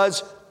it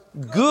was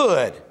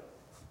good.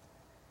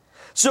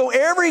 So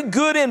every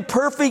good and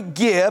perfect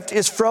gift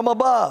is from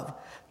above,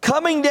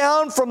 coming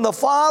down from the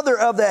Father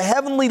of the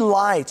heavenly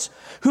lights,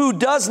 who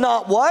does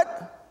not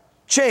what?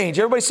 Change.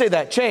 Everybody say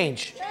that.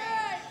 Change.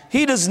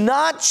 He does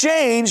not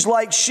change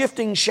like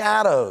shifting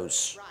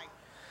shadows. Right.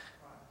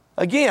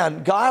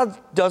 Again, God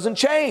doesn't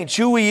change.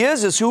 Who He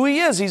is who He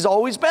is. He's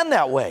always been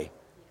that way.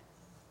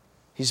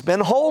 He's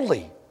been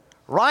holy,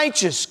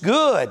 righteous,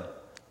 good.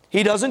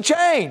 He doesn't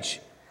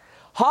change.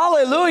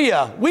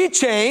 Hallelujah. We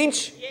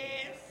change. Yes.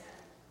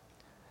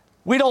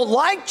 We don't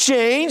like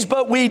change,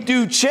 but we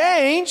do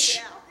change.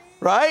 Yeah.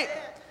 Right?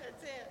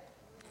 That's it.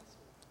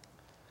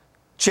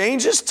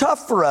 Change is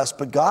tough for us,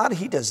 but God,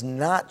 He does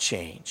not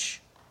change.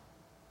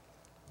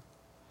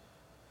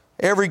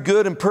 Every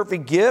good and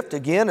perfect gift,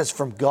 again, is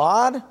from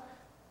God.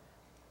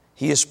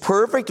 He is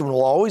perfect and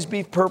will always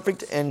be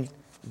perfect, and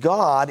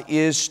God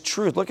is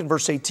truth. Look in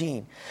verse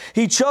 18.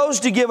 He chose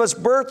to give us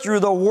birth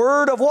through the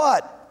word of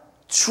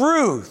what?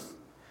 Truth,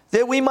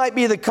 that we might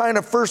be the kind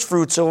of first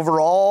fruits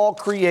over all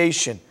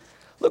creation.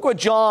 Look what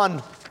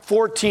John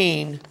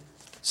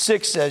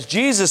 14:6 says.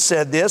 Jesus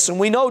said this, and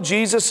we know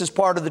Jesus is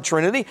part of the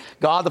Trinity.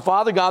 God the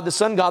Father, God the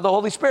Son, God the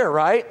Holy Spirit,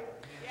 right?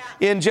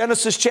 Yeah. In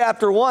Genesis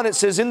chapter 1, it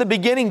says, in the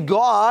beginning,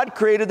 God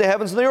created the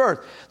heavens and the earth.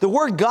 The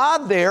word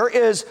God there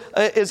is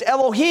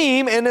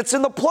Elohim, and it's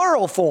in the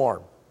plural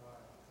form.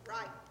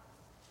 Right.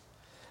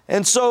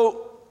 And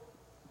so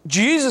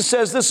Jesus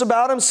says this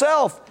about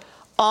Himself.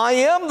 I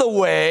am the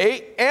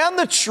way and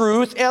the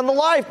truth and the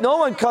life. No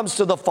one comes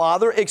to the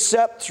Father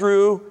except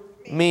through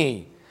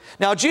me.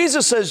 Now,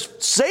 Jesus says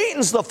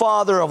Satan's the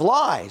father of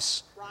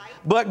lies,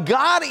 but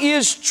God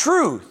is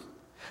truth.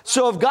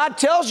 So if God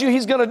tells you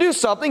He's going to do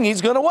something,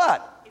 He's going to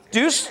what?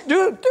 Do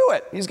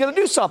it. He's going to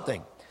do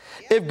something.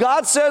 If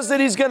God says that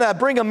He's going to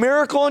bring a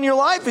miracle in your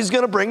life, He's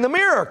going to bring the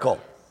miracle.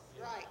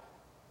 Right.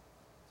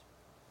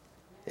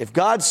 If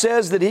God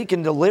says that He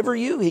can deliver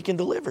you, He can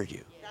deliver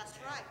you. That's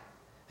right.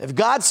 If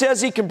God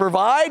says He can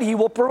provide, He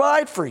will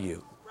provide for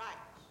you. Right.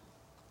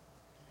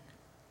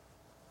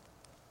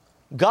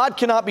 God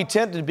cannot be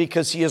tempted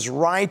because He is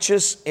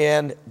righteous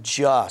and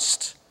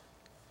just.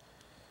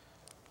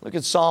 Look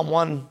at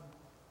Psalm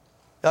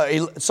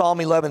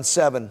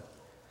 11:7.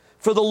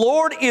 For the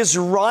Lord is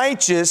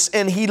righteous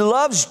and He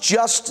loves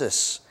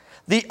justice.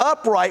 The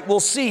upright will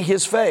see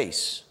His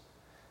face.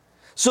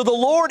 So the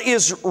Lord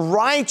is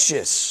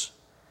righteous,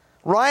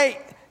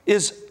 right?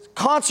 Is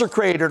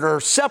consecrated or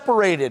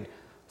separated,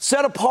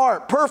 set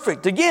apart,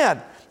 perfect.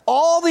 Again,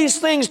 all these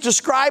things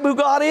describe who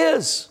God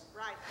is.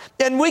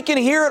 And we can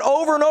hear it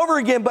over and over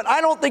again, but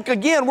I don't think,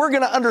 again, we're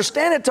going to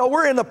understand it till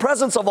we're in the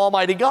presence of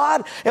Almighty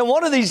God. And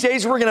one of these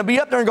days we're going to be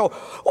up there and go,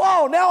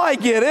 whoa, now I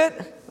get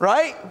it,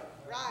 right?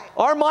 Right.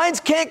 Our minds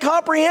can't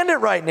comprehend it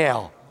right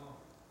now,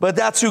 but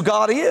that's who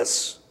God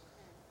is.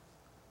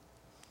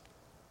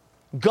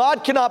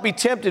 God cannot be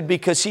tempted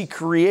because He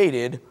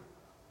created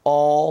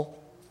all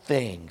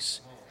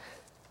things.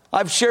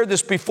 I've shared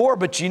this before,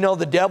 but you know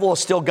the devil is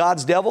still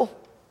God's devil?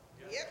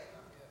 Yep.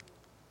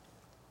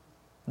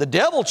 The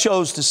devil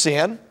chose to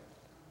sin,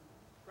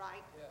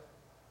 Right.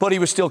 but he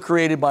was still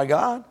created by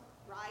God.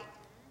 Right.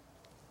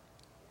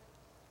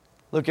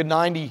 Look at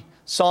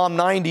Psalm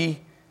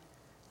 90,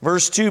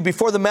 verse 2.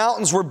 Before the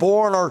mountains were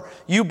born, or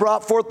you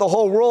brought forth the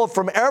whole world,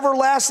 from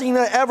everlasting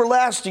to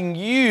everlasting,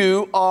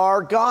 you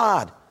are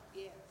God.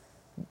 Yes.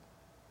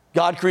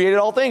 God created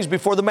all things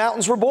before the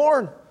mountains were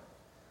born.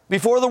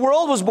 Before the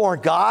world was born,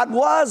 God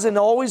was and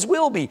always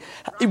will be.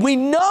 We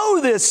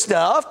know this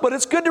stuff, but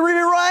it's good to be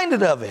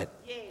reminded of it.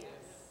 Yes.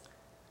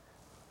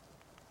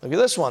 Look at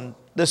this one.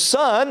 The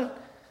Son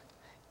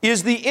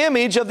is the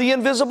image of the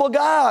invisible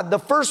God, the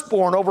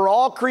firstborn over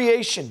all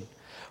creation.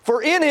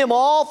 For in him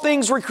all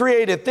things were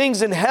created,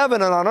 things in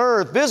heaven and on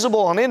earth,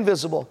 visible and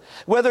invisible,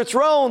 whether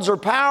thrones or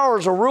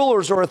powers or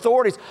rulers or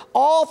authorities.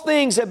 All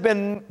things have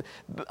been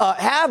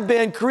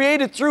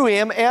created through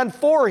him and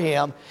for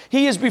him.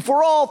 He is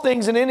before all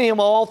things, and in him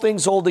all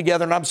things hold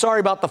together. And I'm sorry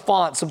about the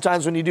font.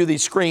 Sometimes when you do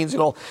these screens,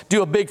 it'll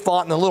do a big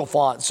font and a little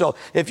font. So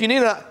if you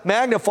need a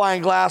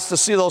magnifying glass to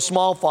see those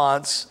small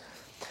fonts.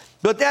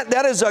 But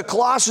that is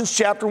Colossians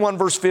chapter 1,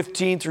 verse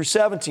 15 through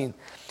 17.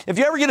 If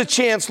you ever get a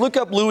chance, look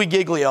up Louis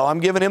Giglio. I'm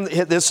giving him,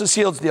 this is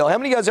Heald's deal. How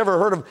many of you guys ever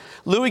heard of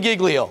Louis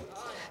Giglio?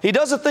 He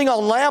does a thing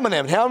on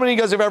laminin. How many of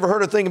you guys have ever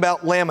heard a thing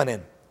about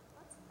laminin?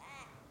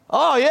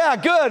 Oh, yeah,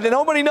 good. And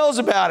nobody knows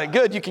about it.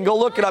 Good, you can go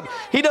look it up.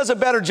 He does a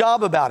better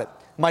job about it.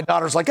 My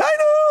daughter's like, I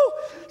know.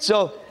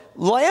 So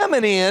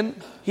laminin,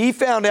 he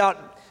found out,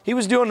 he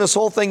was doing this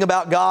whole thing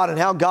about God and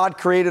how God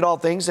created all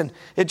things. And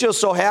it just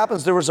so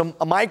happens there was a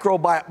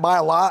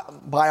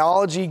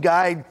microbiology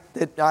guy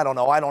that, I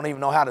don't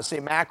even know how to say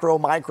macro,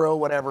 micro,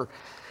 whatever.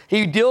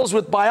 He deals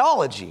with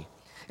biology.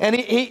 And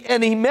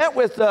he met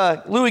with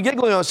Louis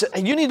Giglio and said,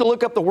 hey, you need to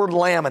look up the word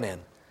laminin.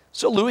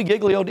 So Louis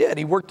Giglio did.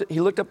 He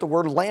looked up the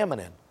word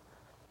laminin.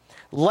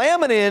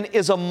 Laminin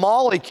is a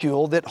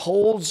molecule that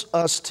holds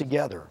us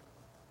together.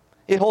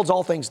 It holds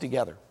all things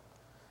together.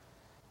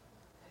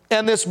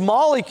 And this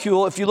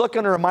molecule, if you look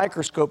under a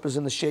microscope, is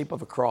in the shape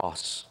of a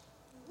cross.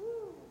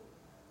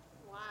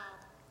 Wow.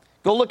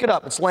 Go look it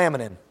up. It's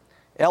laminin.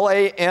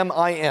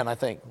 L-A-M-I-N, I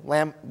think.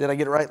 Did I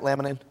get it right?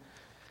 Laminin?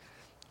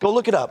 Go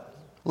look it up.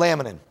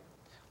 Laminin.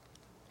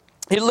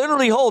 It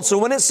literally holds. So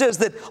when it says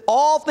that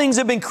all things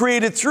have been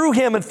created through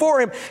him and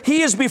for him,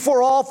 he is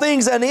before all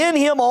things, and in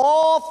him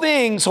all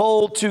things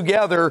hold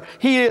together.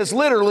 He is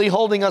literally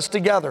holding us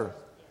together.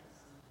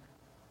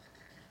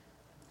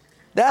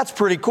 That's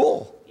pretty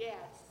cool. Yes.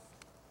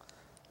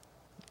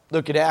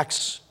 Look at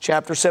Acts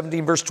chapter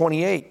 17, verse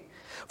 28.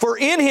 For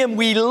in him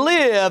we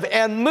live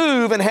and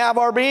move and have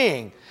our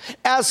being.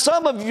 As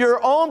some of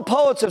your own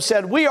poets have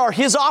said, we are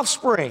his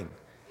offspring.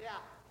 Yeah.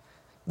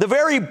 The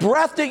very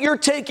breath that you're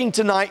taking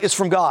tonight is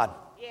from God.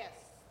 Yes.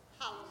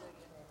 Hallelujah.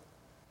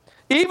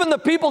 Even the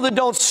people that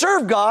don't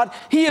serve God,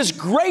 he is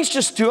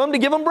gracious to them to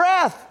give them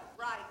breath.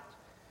 Right.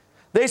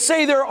 They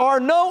say there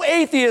are no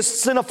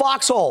atheists in a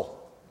foxhole.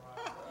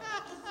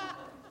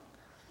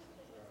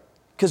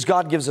 Because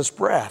God gives us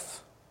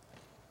breath.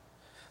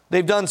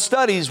 They've done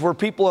studies where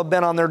people have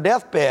been on their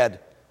deathbed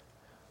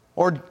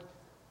or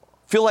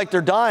feel like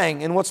they're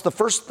dying, and what's the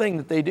first thing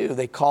that they do?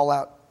 They call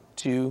out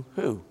to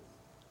who?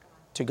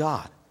 To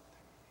God.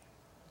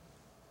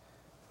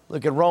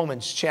 Look at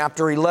Romans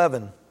chapter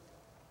 11,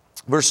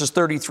 verses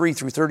 33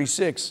 through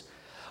 36.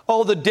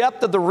 Oh, the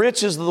depth of the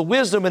riches of the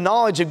wisdom and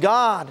knowledge of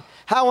God.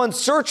 How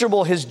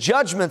unsearchable his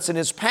judgments and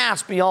his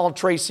past beyond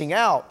tracing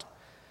out.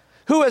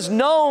 Who has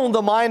known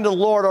the mind of the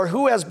Lord, or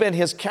who has been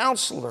his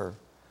counselor?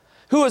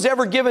 Who has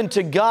ever given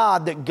to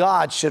God that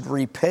God should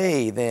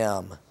repay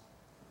them?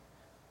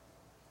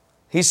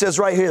 He says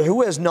right here,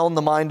 who has known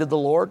the mind of the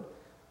Lord?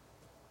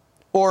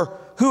 Or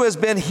who has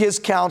been his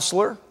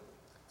counselor?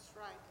 That's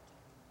right.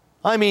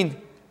 I mean,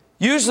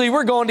 usually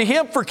we're going to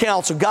him for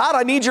counsel. God,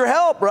 I need your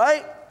help,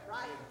 right?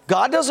 Right.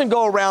 God doesn't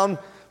go around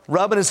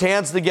rubbing his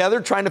hands together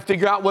trying to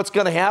figure out what's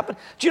going to happen.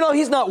 Do you know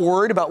he's not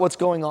worried about what's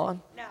going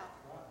on? No.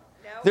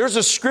 No. There's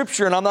a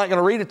scripture, and I'm not going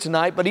to read it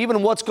tonight, but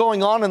even what's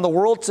going on in the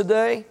world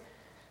today,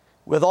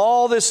 with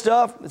all this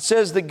stuff, it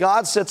says that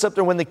God sits up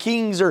there when the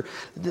kings are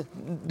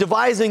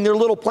devising their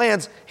little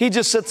plans. He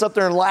just sits up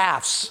there and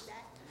laughs.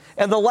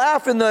 And the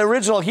laugh in the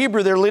original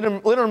Hebrew there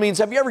literally means,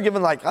 have you ever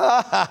given like,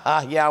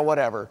 yeah,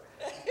 whatever.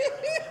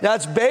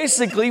 That's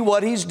basically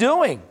what he's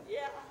doing.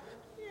 Yeah.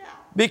 Yeah.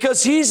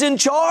 Because he's in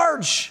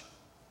charge.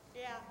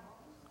 Yeah.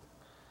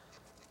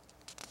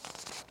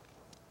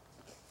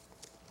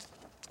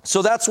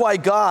 So that's why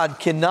God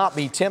cannot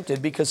be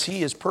tempted, because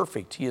he is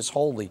perfect. He is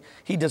holy.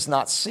 He does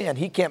not sin.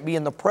 He can't be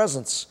in the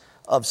presence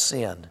of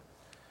sin.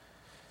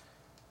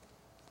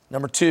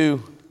 Number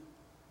 2.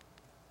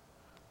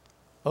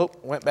 Oh,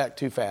 went back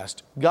too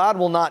fast. God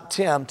will not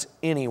tempt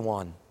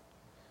anyone.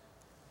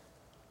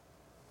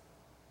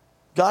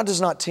 God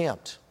does not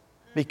tempt.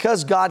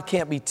 Because God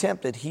can't be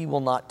tempted, he will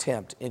not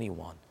tempt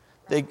anyone.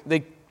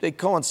 They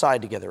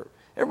coincide together.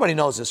 Everybody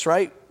knows this,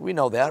 right? We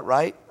know that,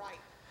 right? Right.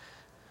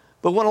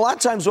 But when a lot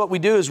of times what we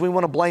do is we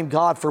want to blame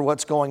God for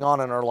what's going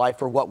on in our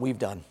life or what we've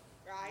done.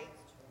 Right.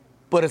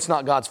 But it's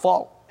not God's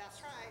fault.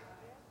 That's right.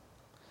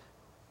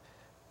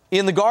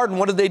 in the garden,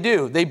 what did they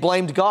do? They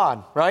blamed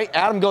God, right?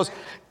 Adam goes,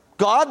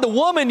 God, the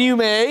woman you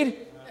made,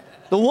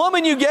 the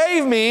woman you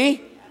gave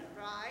me.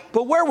 Right.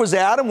 But where was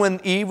Adam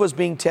when Eve was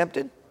being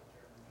tempted?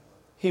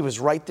 He was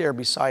right there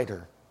beside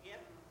her. Yep.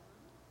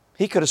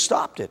 He could have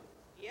stopped it,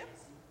 Yep.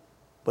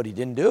 but he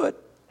didn't do it.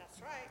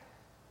 That's right.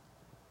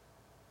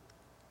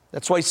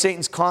 That's why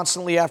Satan's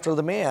constantly after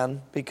the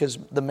man, because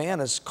the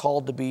man is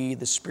called to be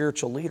the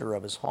spiritual leader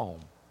of his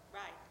home.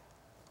 Right.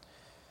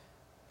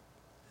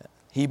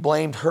 He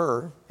blamed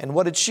her, and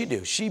what did she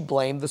do? She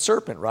blamed the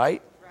serpent,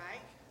 right? Right.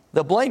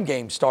 The blame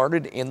game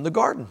started in the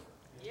garden.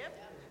 Yep.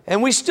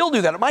 And we still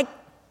do that.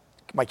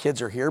 My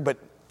kids are here, but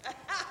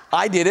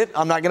I did it.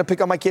 I'm not going to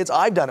pick on my kids.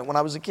 I've done it when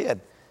I was a kid.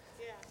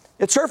 Yeah.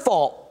 It's her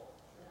fault.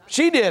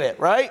 She did it,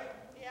 right?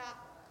 Yeah.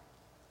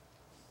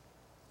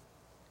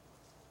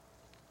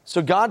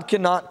 So God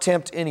cannot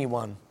tempt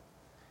anyone,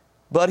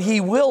 but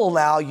He will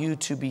allow you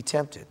to be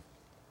tempted.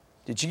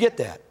 Did you get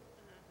that?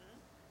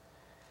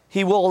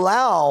 He will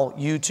allow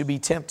you to be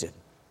tempted.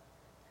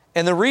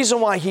 And the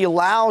reason why He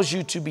allows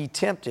you to be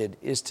tempted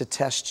is to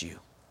test you.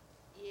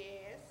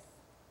 Yes.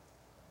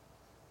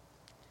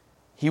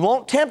 He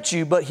won't tempt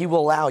you, but He will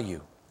allow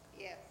you.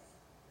 Yes.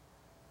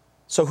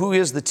 So who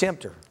is the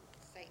tempter?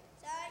 Satan.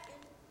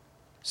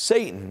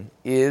 Satan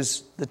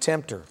is the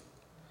tempter.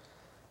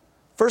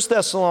 1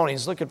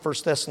 Thessalonians, look at 1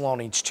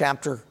 Thessalonians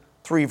chapter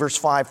 3, verse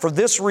 5. For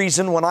this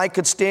reason, when I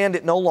could stand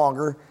it no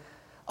longer,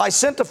 I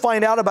sent to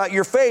find out about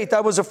your faith.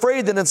 I was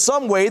afraid that in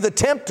some way the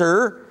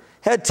tempter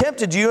had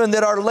tempted you and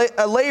that our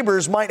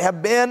labors might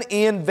have been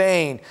in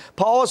vain.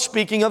 Paul is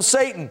speaking of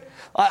Satan.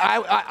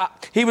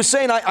 He was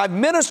saying, I've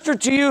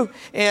ministered to you,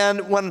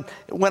 and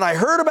when I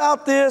heard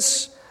about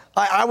this,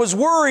 I was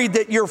worried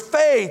that your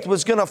faith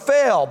was going to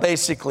fail,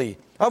 basically.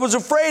 I was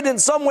afraid in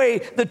some way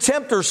the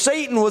tempter,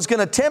 Satan, was going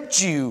to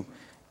tempt you,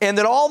 and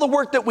that all the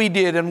work that we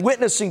did in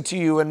witnessing to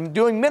you and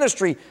doing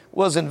ministry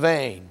was in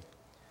vain.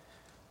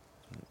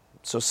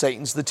 So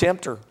Satan's the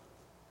tempter.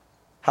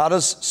 How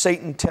does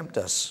Satan tempt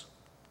us?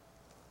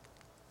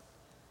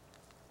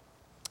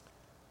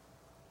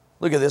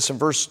 Look at this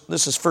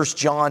this is 1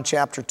 John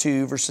chapter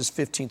 2, verses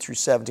 15 through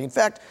 17. In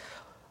fact,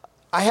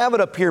 I have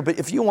it up here, but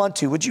if you want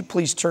to, would you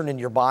please turn in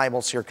your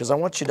Bibles here, because I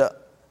want you to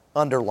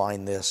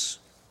underline this.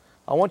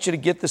 I want you to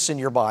get this in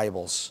your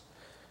Bibles.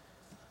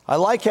 I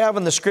like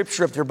having the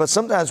scripture up there, but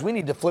sometimes we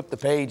need to flip the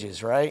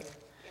pages, right?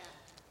 Yeah.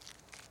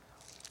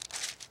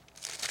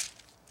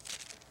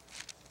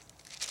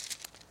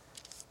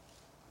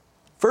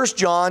 1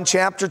 John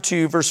chapter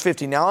 2, verse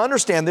 15. Now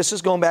understand, this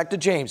is going back to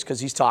James because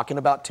he's talking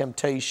about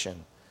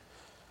temptation.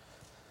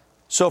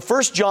 So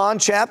 1 John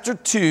chapter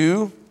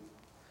 2,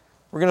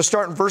 we're going to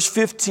start in verse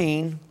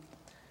 15.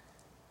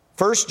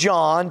 1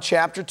 John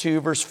chapter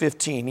 2, verse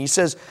 15. He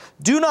says,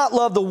 do not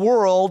love the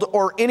world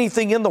or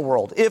anything in the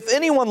world. If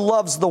anyone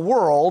loves the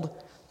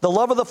world, the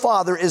love of the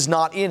Father is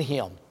not in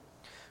him.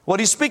 What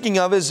he's speaking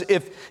of is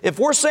if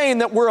we're saying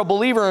that we're a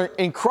believer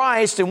in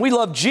Christ and we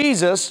love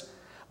Jesus,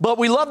 but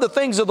we love the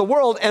things of the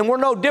world and we're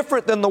no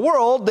different than the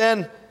world,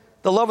 then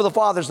the love of the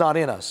Father is not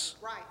in us.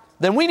 Right.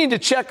 Then we need to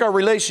check our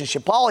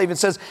relationship. Paul even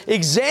says,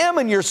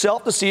 examine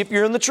yourself to see if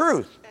you're in the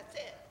truth. That's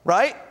it.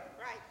 Right?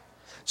 Right.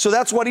 So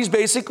that's what he's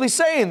basically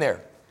saying there.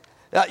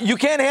 You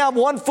can't have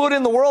one foot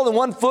in the world and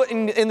one foot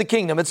in the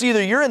kingdom. It's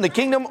either you're in the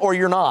kingdom or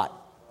you're not.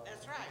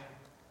 That's right.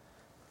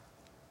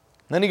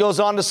 Then he goes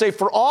on to say,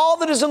 for all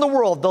that is in the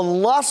world, the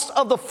lust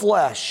of the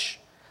flesh,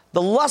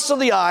 the lust of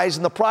the eyes,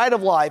 and the pride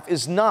of life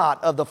is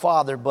not of the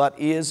Father, but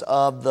is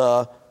of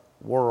the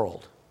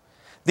world.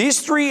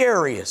 These three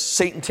areas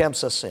Satan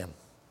tempts us in.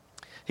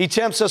 He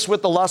tempts us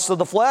with the lust of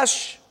the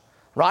flesh,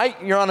 right?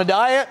 You're on a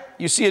diet,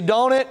 you see a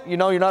donut, you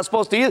know you're not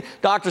supposed to eat it.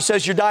 Doctor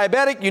says you're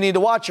diabetic, you need to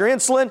watch your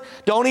insulin.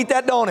 Don't eat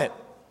that donut.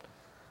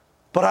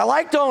 But I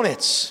like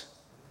donuts,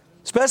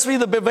 especially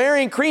the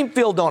Bavarian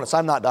cream-filled donuts.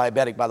 I'm not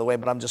diabetic, by the way,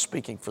 but I'm just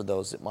speaking for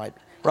those that might,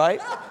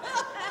 right?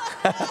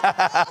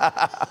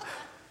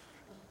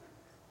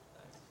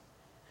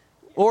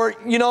 Or,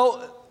 you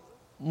know,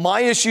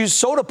 my issue is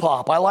soda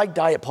pop. I like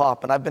diet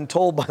pop, and I've been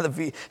told by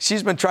the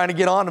she's been trying to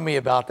get on to me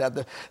about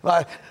that.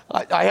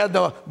 I had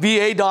the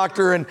VA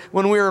doctor, and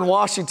when we were in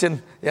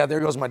Washington, yeah, there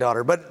goes my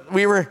daughter. But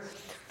we were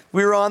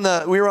on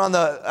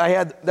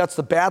the. That's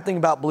the bad thing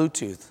about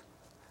Bluetooth.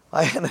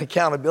 I had an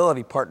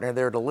accountability partner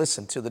there to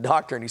listen to the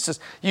doctor, and he says,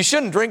 you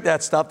shouldn't drink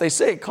that stuff. They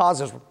say it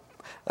causes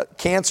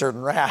cancer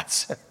in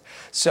rats.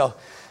 So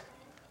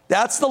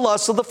that's the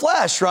lust of the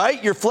flesh,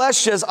 right? Your flesh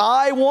says,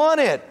 I want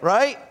it,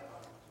 right?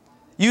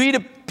 You eat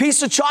a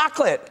piece of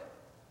chocolate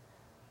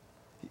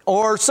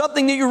or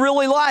something that you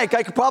really like.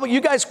 You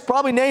guys could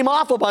probably name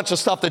off a bunch of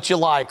stuff that you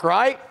like,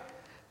 right?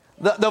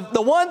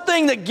 The one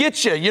thing that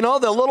gets you, you know,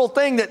 the little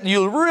thing that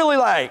you really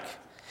like.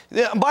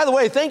 By the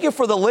way, thank you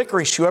for the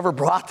licorice, whoever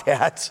brought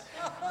that.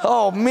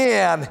 Oh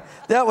man,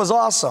 that was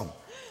awesome.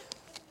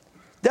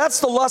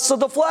 That's the lust of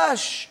the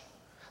flesh.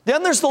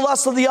 Then there's the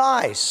lust of the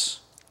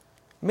eyes.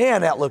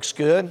 Man, that looks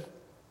good.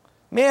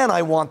 Man,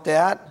 I want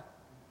that.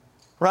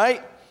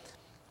 Right?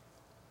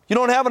 You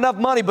don't have enough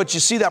money, but you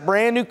see that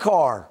brand new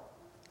car.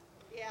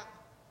 Yeah.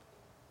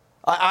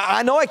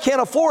 I know I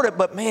can't afford it,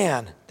 but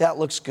man, that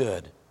looks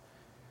good.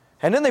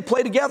 And then they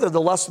play together, the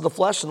lust of the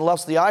flesh and the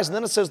lust of the eyes. And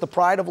then it says the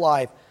pride of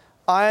life.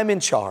 I am in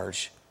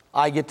charge.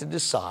 I get to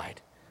decide.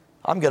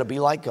 I'm going to be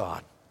like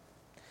God.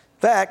 In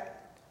fact,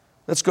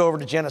 let's go over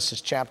to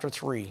Genesis chapter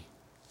 3.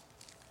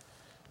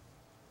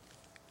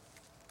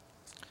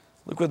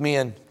 Look with me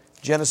in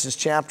Genesis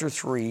chapter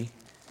 3,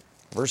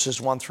 verses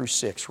 1 through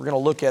 6. We're going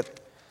to look at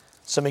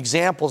some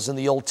examples in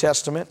the Old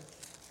Testament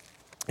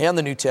and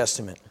the New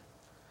Testament.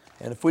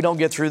 And if we don't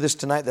get through this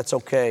tonight, that's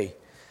okay.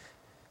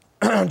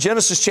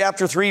 Genesis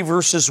chapter 3,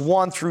 verses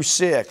 1 through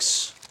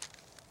 6.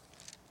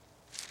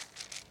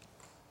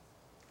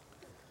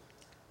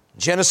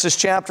 Genesis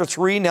chapter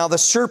 3, now the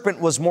serpent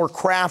was more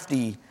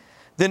crafty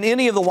than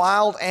any of the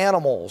wild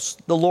animals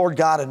the Lord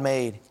God had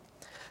made.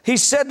 He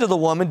said to the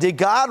woman, did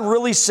God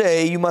really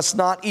say you must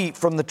not eat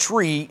from the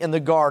tree in the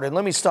garden?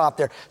 Let me stop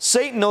there.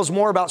 Satan knows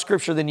more about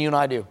Scripture than you and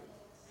I do.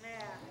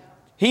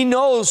 He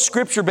knows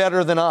Scripture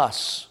better than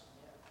us.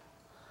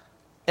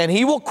 And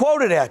he will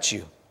quote it at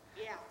you.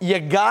 You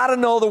got to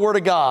know the Word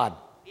of God.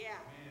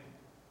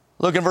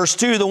 Look at verse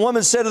 2. The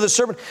woman said to the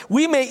serpent,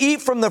 we may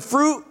eat from the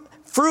fruit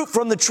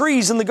from the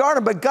trees in the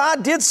garden, but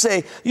God did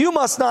say, you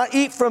must not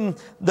eat fruit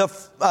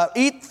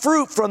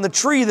from the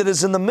tree that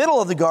is in the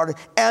middle of the garden,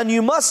 and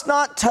you must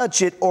not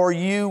touch it or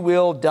you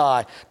will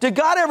die. Did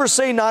God ever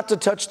say not to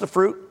touch the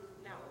fruit?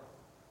 No.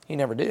 He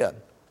never did.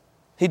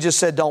 He just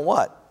said, don't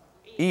what?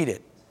 Eat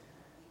it.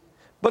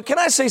 But can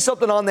I say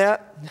something on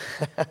that?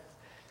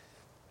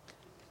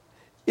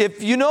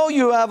 If you know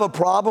you have a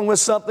problem with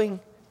something,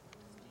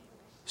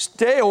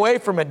 stay away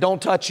from it.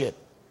 Don't touch it.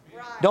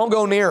 Right. Don't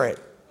go near it.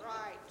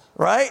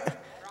 Right?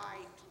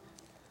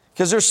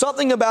 Because there's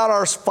something about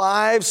our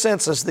 5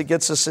 senses that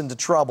gets us into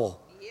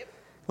trouble. Yep.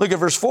 Look at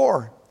verse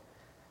 4.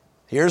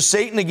 Here's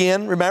Satan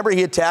again. Remember,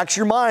 he attacks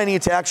your mind. He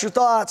attacks your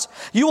thoughts.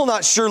 You will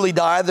not surely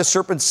die, the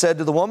serpent said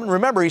to the woman.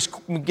 Remember, he's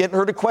getting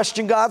her to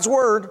question God's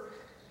word.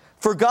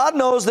 For God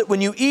knows that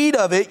when you eat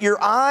of it, your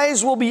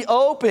eyes will be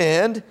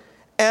opened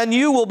and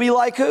you will be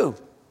like who?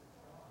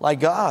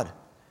 Like God,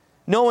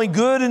 knowing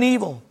good and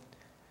evil.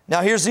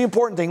 Now, here's the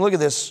important thing. Look at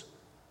this.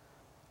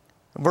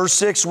 Verse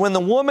 6, when the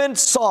woman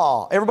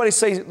saw, everybody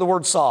say the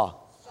word saw.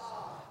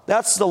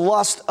 That's the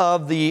lust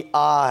of the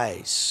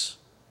eyes.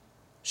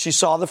 She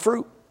saw the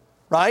fruit,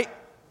 right?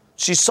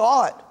 She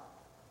saw it.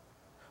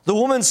 The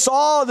woman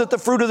saw that the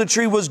fruit of the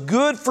tree was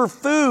good for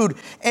food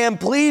and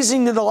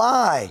pleasing to the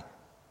eye.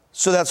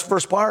 So that's the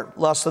first part,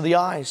 lust of the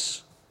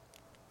eyes.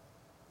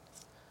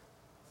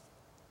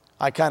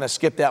 I kind of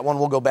skipped that one.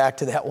 We'll go back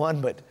to that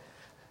one, but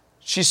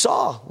she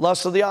saw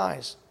lust of the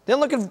eyes. Then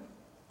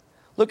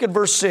look at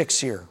verse 6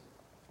 here.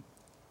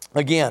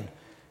 Again,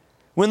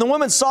 when the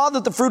woman saw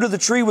that the fruit of the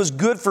tree was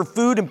good for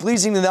food and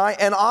pleasing to the eye,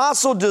 and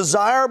also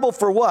desirable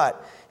for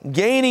what?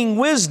 Gaining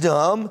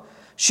wisdom,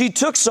 she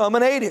took some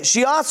and ate it.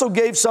 She also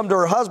gave some to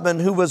her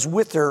husband who was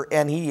with her,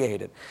 and he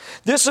ate it.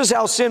 This is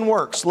how sin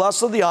works.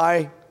 Lust of the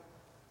eye,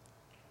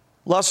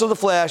 lust of the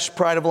flesh,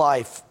 pride of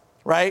life,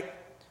 right?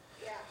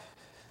 Yeah.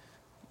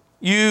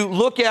 You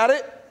look at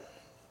it,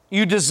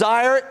 you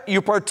desire it,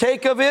 you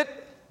partake of it,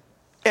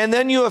 and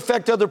then you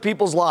affect other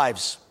people's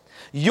lives.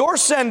 Your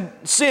sin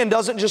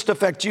doesn't just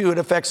affect you, it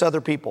affects other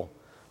people.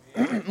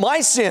 My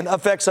sin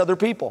affects other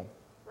people.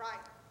 Right.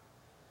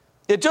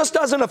 It just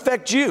doesn't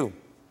affect you.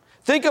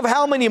 Think of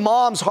how many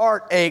moms'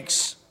 heart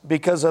aches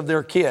because of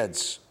their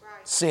kids'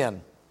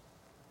 sin.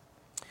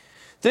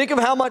 Think of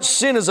how much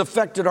sin has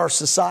affected our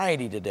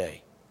society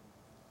today.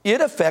 It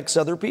affects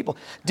other people.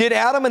 Did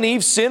Adam and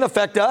Eve's sin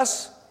affect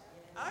us?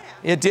 Oh,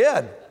 yeah. It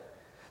did.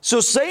 So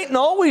Satan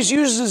always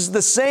uses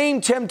the same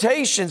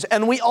temptations,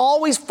 and we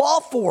always fall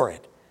for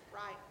it.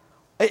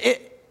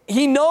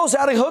 He knows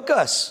how to hook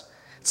us.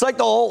 It's like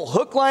the whole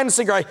hook, line, and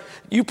sinker.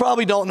 You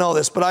probably don't know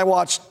this, but I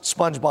watched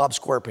SpongeBob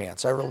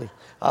SquarePants.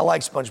 I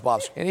like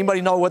SpongeBob. Anybody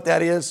know what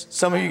that is?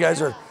 Some of you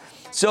guys are.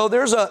 So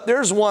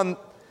there's one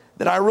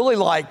that I really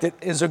like that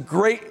is a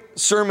great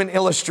sermon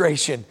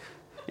illustration.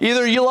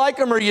 Either you like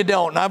them or you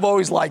don't, and I've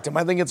always liked them.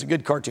 I think it's a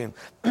good cartoon.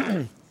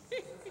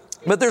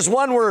 But there's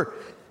one where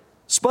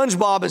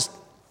SpongeBob is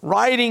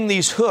riding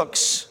these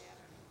hooks,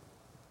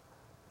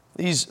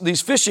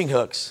 these fishing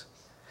hooks.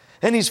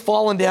 And he's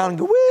falling down and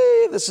go,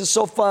 whee, this is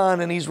so fun.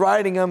 And he's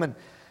riding them.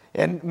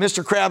 And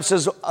Mr. Krabs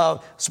says,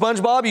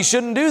 SpongeBob, you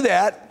shouldn't do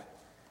that.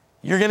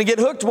 You're going to get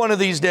hooked one of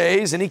these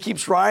days. And he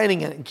keeps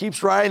riding it and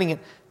keeps riding it.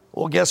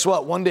 Well, guess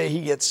what? One day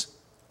he gets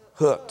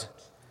hooked.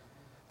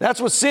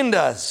 That's what sin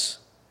does.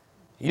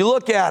 You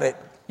look at it.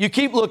 You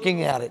keep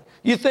looking at it.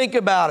 You think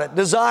about it.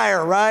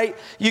 Desire, right?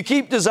 You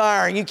keep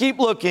desiring. You keep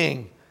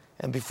looking.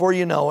 And before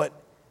you know it,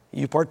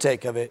 you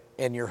partake of it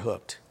and you're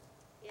hooked.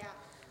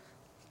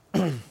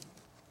 Yeah.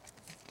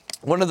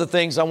 One of the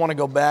things I want to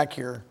go back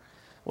here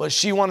was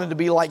she wanted to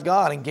be like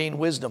God and gain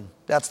wisdom.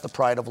 That's the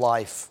pride of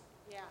life.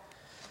 Yeah.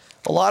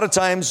 A lot of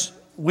times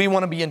we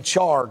want to be in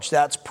charge.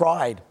 That's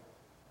pride.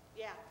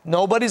 Yeah.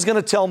 Nobody's going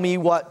to tell me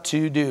what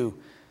to do.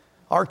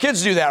 Our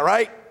kids do that,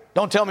 right?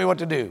 Don't tell me what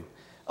to do.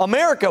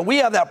 America, we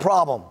have that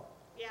problem.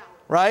 Yeah.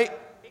 Right?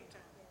 Big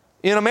time.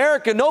 In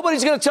America,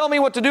 nobody's going to tell me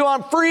what to do.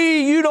 I'm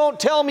free. You don't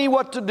tell me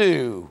what to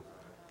do.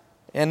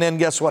 And then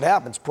guess what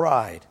happens?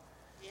 Pride.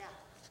 Yeah.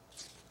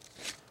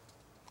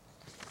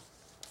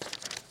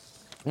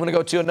 I'm going to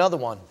go to another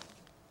one.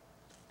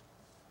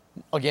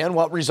 Again,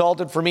 what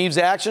resulted from Eve's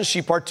actions?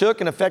 She partook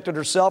and affected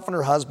herself and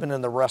her husband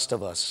and the rest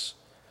of us.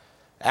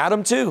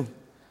 Adam too.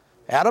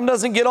 Adam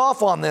doesn't get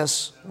off on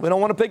this. We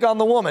don't want to pick on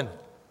the woman.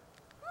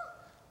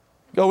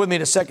 Go with me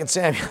to 2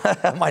 Samuel.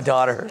 My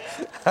daughter.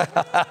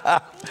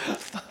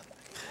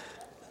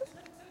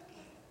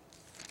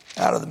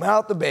 Out of the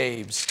mouth of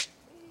babes.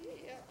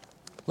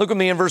 Look with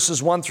me in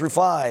verses 1 through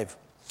 5.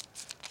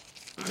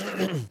 How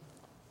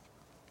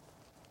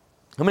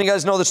many of you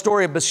guys know the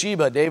story of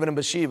Bathsheba, David and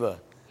Bathsheba?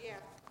 Yeah.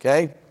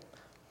 Okay.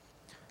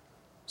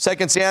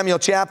 2 Samuel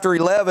chapter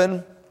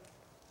 11,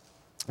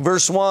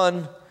 verse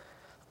 1.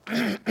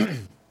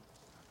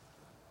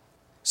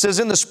 Says,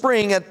 in the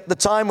spring, at the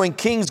time when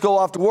kings go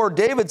off to war,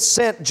 David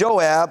sent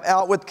Joab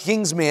out with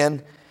king's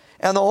men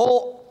and the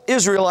whole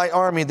Israelite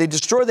army. They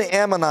destroyed the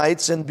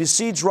Ammonites and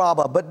besieged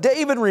Rabbah. But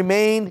David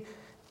remained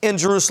in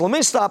Jerusalem. Let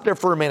me stop there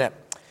for a minute.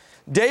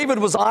 David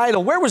was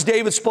idle. Where was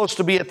David supposed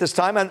to be at this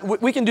time? And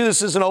we can do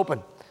this as an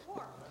open.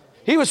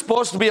 He was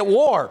supposed to be at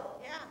war,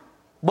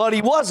 but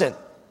he wasn't.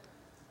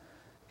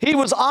 He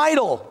was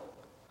idle.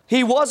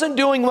 He wasn't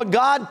doing what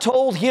God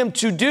told him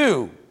to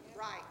do.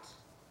 Right.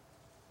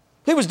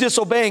 He was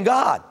disobeying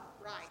God.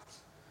 Right.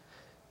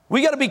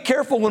 We got to be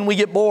careful when we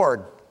get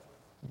bored.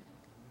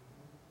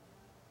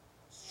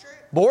 It's true.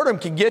 Boredom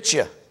can get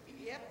you.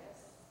 Yep.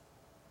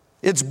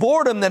 It's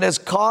boredom that has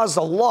caused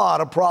a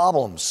lot of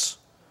problems.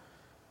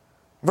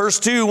 Verse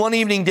 2, one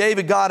evening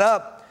David got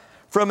up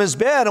from his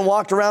bed and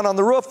walked around on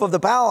the roof of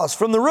the palace.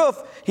 From the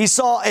roof, he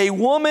saw a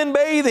woman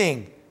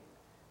bathing.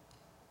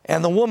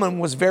 And the woman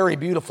was very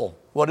beautiful.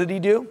 What did he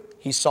do?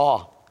 He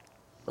saw,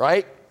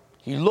 right?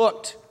 He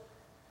looked.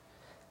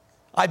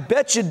 I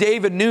bet you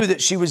David knew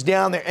that she was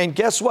down there. And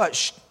guess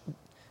what?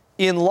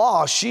 In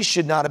law, she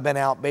should not have been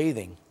out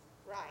bathing.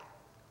 Right.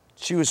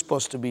 She was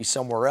supposed to be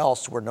somewhere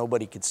else where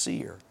nobody could see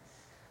her.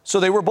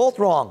 So they were both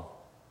wrong.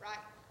 Right.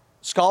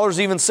 Scholars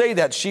even say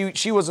that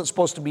she wasn't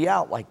supposed to be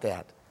out like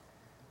that.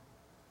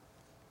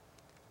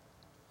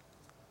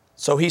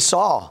 So he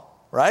saw,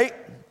 right?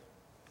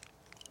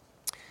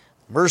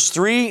 Verse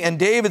 3, and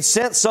David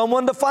sent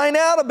someone to find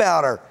out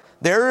about her.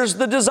 There's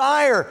the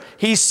desire.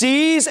 He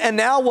sees, and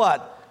now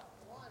what?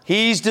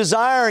 He's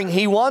desiring.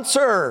 He wants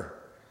her.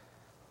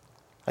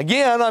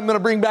 Again, I'm going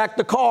to bring back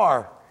the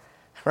car,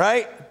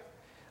 right?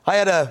 We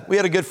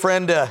had a good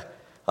friend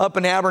up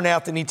in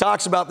Abernathy, and he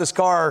talks about this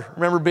car.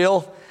 Remember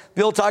Bill?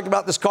 Bill talked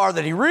about this car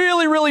that he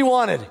really, really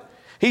wanted.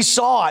 He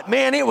saw it.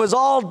 Man, it was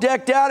all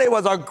decked out. It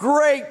was a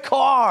great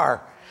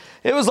car.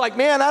 It was like,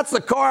 man, that's the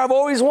car I've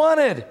always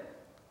wanted.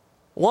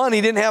 One,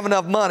 he didn't have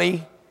enough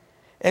money.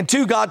 And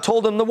two, God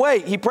told him to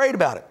wait. He prayed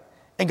about it.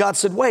 And God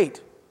said, wait.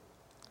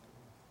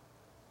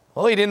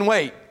 Well, he didn't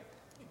wait.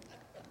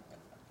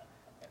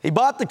 He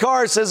bought the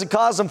car. It says it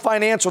caused him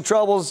financial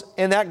troubles.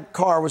 And that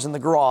car was in the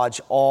garage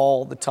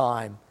all the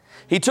time.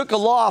 He took a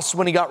loss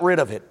when he got rid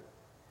of it.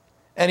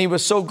 And he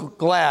was so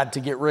glad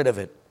to get rid of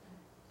it.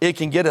 It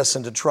can get us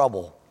into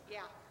trouble. Yeah.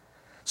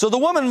 So the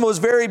woman was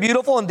very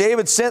beautiful, and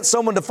David sent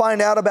someone to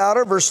find out about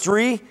her. Verse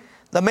 3,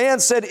 the man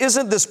said,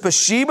 isn't this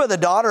Bathsheba, the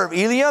daughter of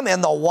Eliam,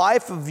 and the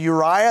wife of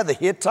Uriah the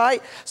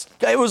Hittite?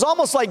 It was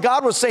almost like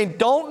God was saying,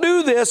 don't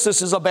do this.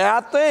 This is a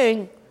bad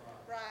thing.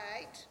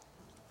 Right.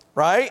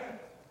 Right?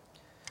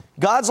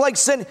 God's like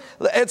sending,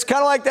 it's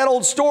kind of like that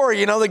old story,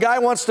 you know, the guy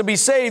wants to be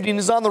saved and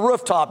he's on the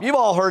rooftop. You've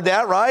all heard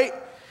that, right?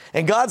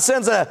 And God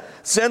sends a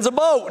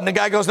boat, and the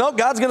guy goes, nope,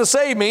 God's going to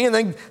save me, and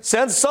then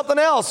sends something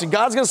else, and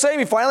God's going to save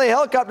me. Finally, a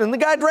helicopter, and the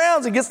guy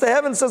drowns and gets to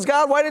heaven and says,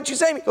 God, why didn't you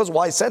save me? He goes,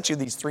 well, I sent you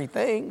these three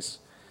things.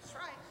 That's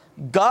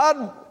right.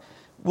 God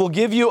will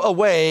give you a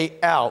way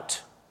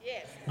out.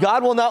 Yes.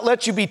 God will not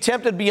let you be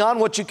tempted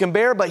beyond what you can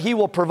bear, but He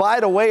will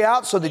provide a way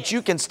out so that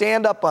you can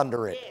stand up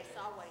under it. Yes,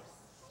 always.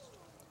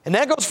 And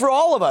that goes for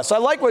all of us. I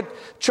like what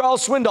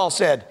Charles Swindoll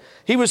said.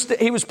 He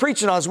was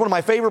preaching on, he's one of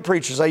my favorite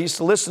preachers. I used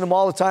to listen to him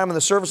all the time in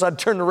the service. I'd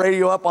turn the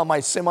radio up on my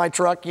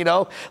semi-truck, you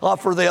know,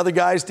 for the other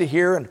guys to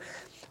hear. And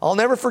I'll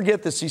never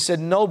forget this. He said,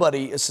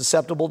 nobody is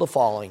susceptible to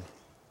falling.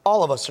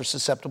 All of us are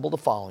susceptible to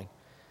falling.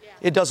 Yeah.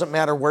 It doesn't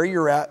matter where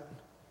you're at,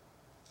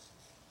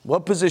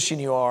 what position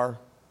you are,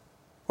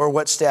 or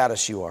what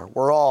status you are.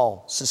 We're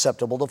all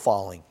susceptible to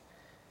falling.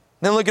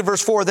 Then look at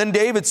verse 4. Then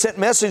David sent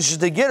messages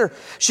to get her.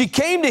 She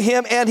came to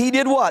him, and he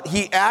did what?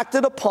 He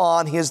acted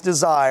upon his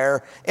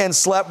desire and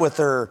slept with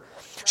her.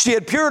 She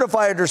had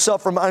purified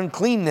herself from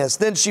uncleanness.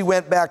 Then she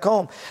went back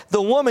home.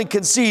 The woman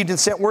conceived and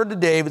sent word to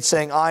David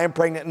saying, I am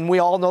pregnant. And we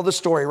all know the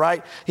story,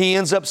 right? He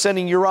ends up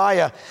sending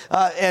Uriah.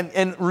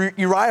 And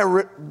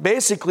Uriah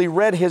basically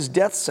read his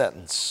death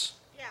sentence.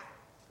 Yeah.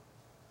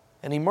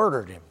 And he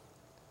murdered him.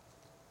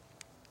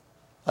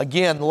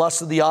 Again, the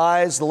lust of the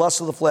eyes, the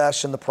lust of the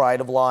flesh, and the pride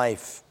of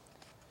life.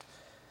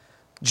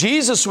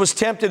 Jesus was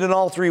tempted in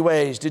all three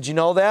ways. Did you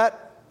know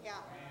that? Yeah.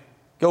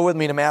 Go with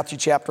me to Matthew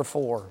chapter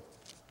 4,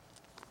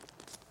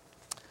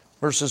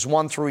 verses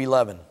 1 through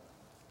 11.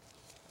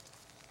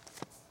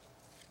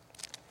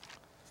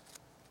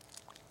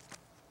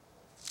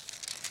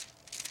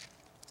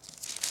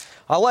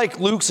 I like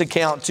Luke's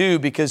account too,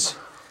 because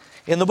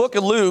in the book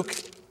of Luke,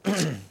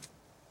 in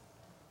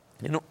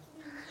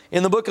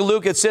the book of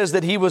Luke, it says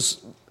that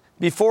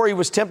before he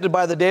was tempted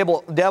by the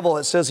devil,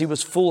 it says he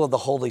was full of the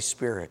Holy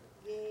Spirit.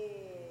 Yes.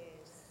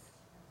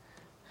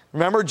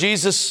 Remember,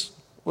 Jesus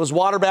was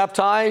water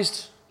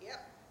baptized,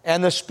 Yep.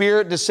 and the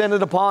Spirit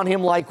descended upon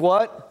him like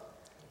what?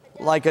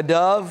 Like a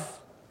dove.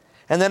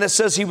 And then it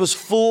says he was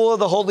full of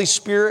the Holy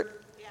Spirit.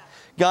 Yeah.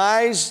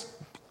 Guys,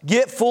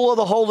 get full of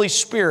the Holy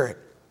Spirit.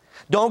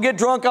 Don't get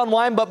drunk on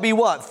wine, but be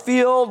what?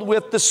 Filled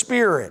with the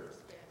Spirit.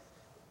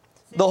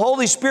 The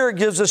Holy Spirit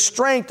gives us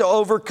strength to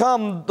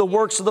overcome the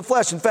works of the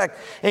flesh. In fact,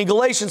 in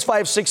Galatians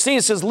 5:16,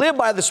 it says, live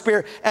by the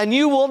Spirit, and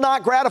you will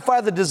not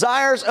gratify the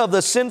desires of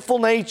the sinful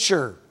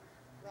nature.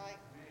 Right.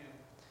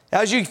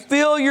 As you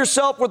fill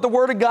yourself with the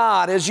Word of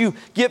God, as you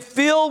get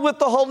filled with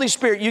the Holy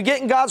Spirit, you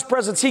get in God's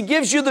presence. He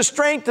gives you the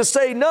strength to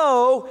say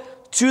no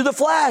to the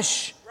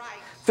flesh. Right.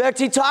 In fact,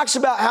 he talks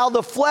about how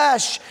the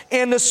flesh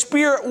and the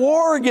Spirit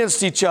war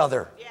against each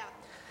other.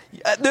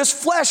 Yeah. This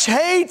flesh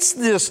hates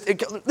this.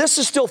 This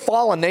is still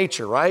fallen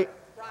nature, right?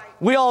 Right.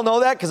 We all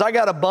know that because I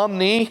got a bum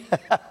knee.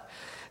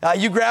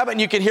 You grab it and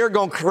you can hear it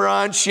going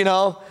crunch, you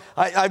know.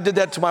 I did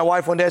that to my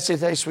wife one day. I said,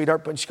 hey,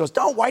 sweetheart. And she goes,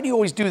 don't, why do you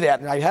always do that?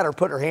 And I had her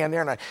put her hand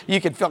there and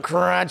you could feel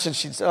crunch. And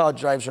she said, oh, it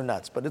drives her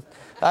nuts. But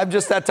I'm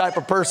just that type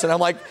of person. I'm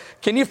like,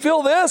 can you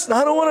feel this? And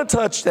I don't want to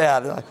touch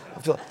that. And I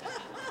feel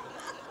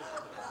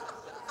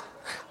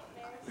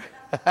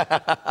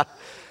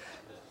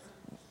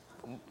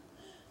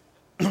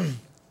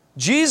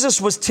Jesus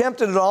was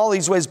tempted in all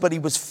these ways, but he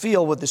was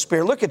filled with the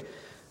Spirit. Look at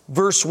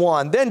verse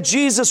 1. Then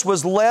Jesus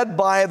was led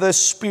by the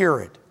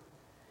Spirit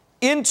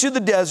into the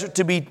desert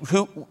to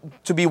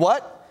be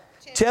what?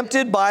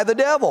 Tempted by the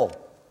devil.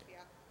 Yeah.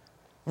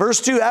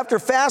 Verse 2, after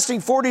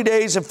fasting 40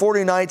 days and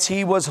 40 nights,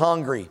 he was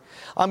hungry.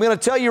 I'm going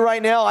to tell you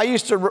right now, I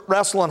used to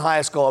wrestle in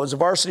high school. I was a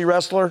varsity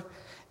wrestler,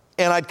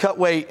 and I'd cut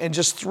weight, and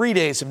just 3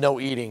 days of no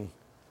eating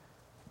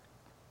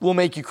will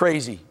make you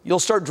crazy. You'll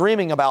start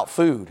dreaming about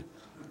food.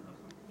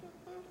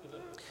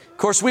 Of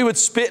course, we would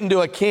spit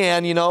into a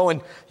can, you know,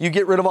 and you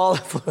get rid of all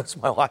the fluids.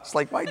 My wife's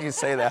like, why do you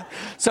say that?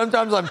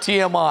 Sometimes I'm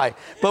TMI.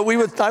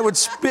 But I would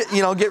spit,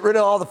 you know, get rid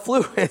of all the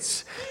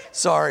fluids.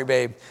 Sorry,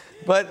 babe.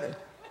 But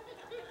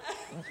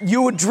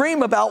you would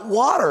dream about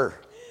water.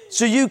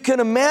 So you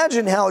can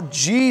imagine how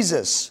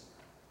Jesus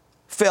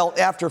felt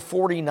after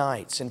 40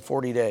 nights and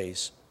 40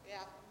 days. Yeah.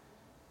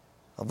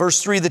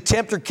 Verse 3, the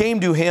tempter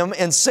came to him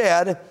and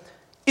said,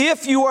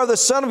 if you are the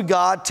Son of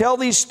God, tell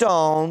these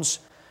stones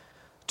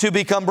to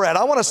become bread.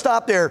 I want to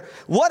stop there.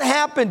 What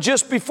happened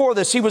just before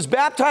this? He was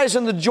baptized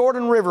in the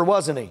Jordan River,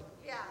 wasn't he?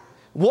 Yeah.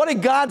 What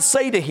did God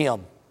say to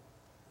him?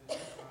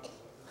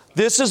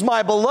 This is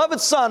my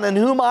beloved Son in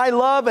whom I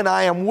love, and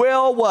I am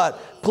well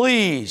what?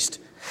 Pleased.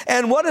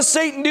 And what does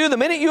Satan do? The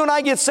minute you and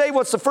I get saved,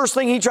 what's the first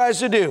thing he tries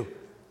to do?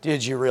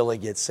 Did you really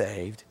get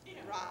saved?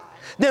 Right.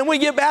 Then we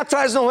get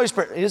baptized in the Holy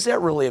Spirit. Is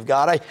that really of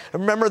God? I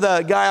remember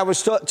the guy I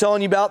was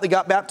telling you about that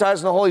got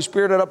baptized in the Holy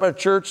Spirit up at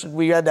church. And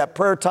we had that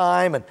prayer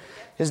time, and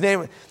his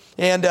name,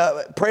 and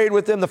prayed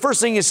with him. The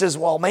first thing he says,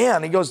 well,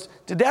 man, he goes,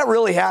 did that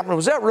really happen?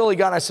 Was that really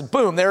God? And I said,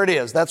 boom, there it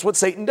is. That's what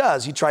Satan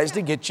does. He tries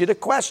to get you to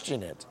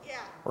question it. Yeah.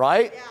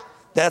 Right? Yeah.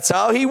 That's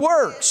how he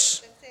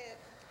works. That's it.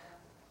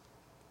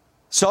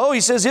 So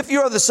he says, if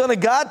you are the Son of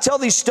God, tell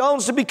these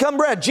stones to become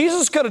bread.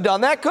 Jesus could have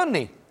done that, couldn't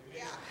he?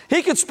 Yeah.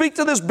 He could speak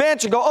to this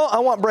bench and go, oh, I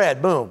want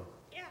bread. Boom.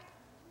 Yeah.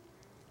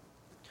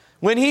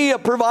 When he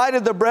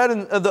provided the bread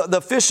and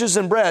the fishes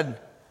and bread,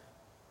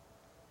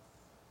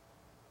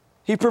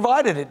 he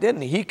provided it,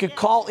 didn't he? He could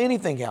call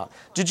anything out.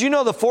 Did you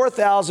know the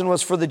 4,000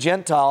 was for the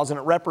Gentiles and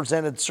it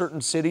represented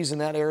certain cities in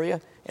that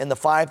area? And the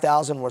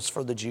 5,000 was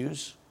for the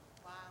Jews?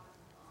 Wow.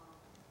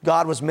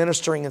 God was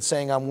ministering and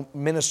saying, I'm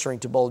ministering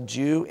to both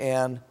Jew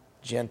and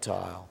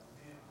Gentile.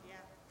 Yeah.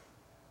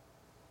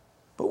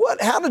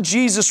 But how did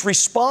Jesus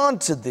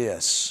respond to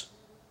this?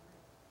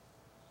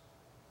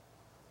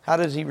 How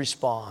did he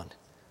respond?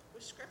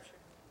 With Scripture.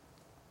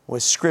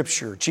 With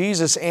Scripture.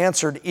 Jesus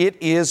answered, it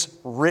is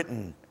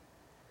written.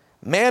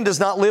 Man does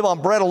not live on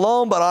bread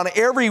alone, but on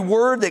every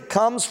word that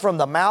comes from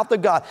the mouth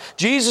of God.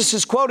 Jesus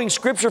is quoting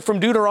Scripture from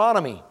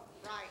Deuteronomy.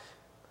 Right.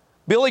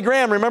 Billy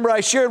Graham, remember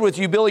I shared with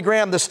you, Billy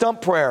Graham, the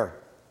stump prayer.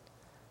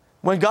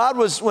 When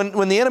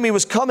the enemy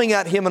was coming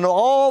at him and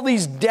all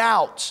these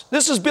doubts.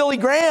 This is Billy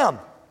Graham.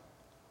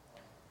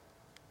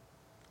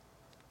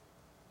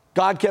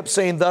 God kept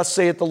saying, thus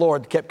saith the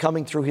Lord, kept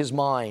coming through his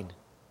mind.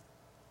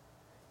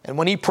 And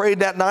when he prayed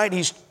that night,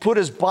 he put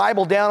his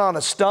Bible down on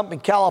a stump in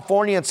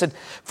California and said,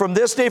 from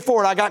this day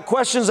forward, I got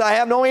questions I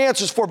have no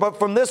answers for, but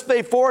from this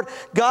day forward,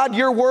 God,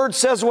 your word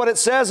says what it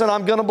says, and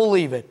I'm going to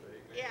believe it.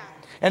 Yeah.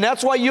 And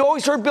that's why you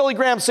always heard Billy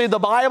Graham say, the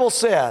Bible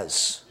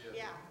says.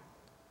 Yeah.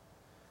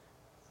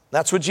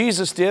 That's what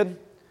Jesus did.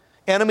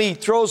 Enemy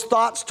throws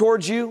thoughts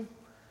towards you.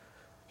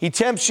 He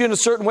tempts you in a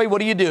certain way.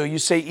 What do? You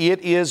say, it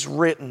is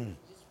written.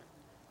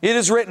 It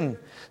is written.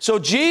 So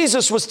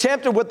Jesus was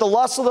tempted with the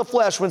lust of the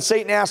flesh when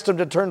Satan asked him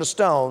to turn the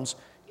stones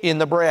in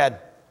the bread.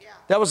 Yeah.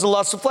 That was the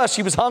lust of flesh.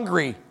 He was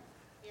hungry.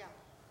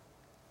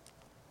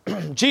 Yeah.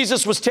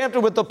 Jesus was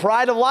tempted with the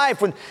pride of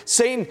life when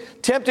Satan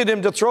tempted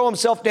him to throw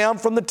himself down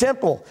from the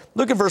temple.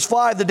 Look at verse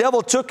 5. The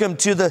devil took him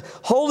to the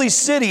holy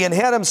city and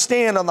had him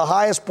stand on the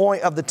highest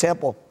point of the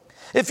temple.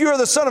 If you are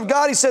the Son of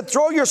God, he said,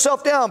 throw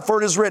yourself down,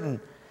 for it is written,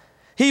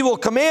 he will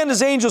command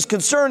his angels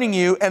concerning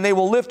you, and they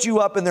will lift you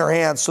up in their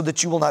hands so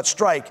that you will not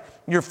strike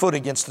your foot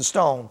against the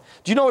stone.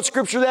 Do you know what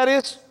scripture that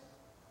is?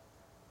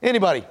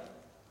 Anybody?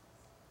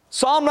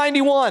 Psalm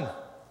 91.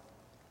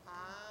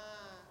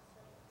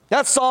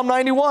 That's Psalm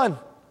 91.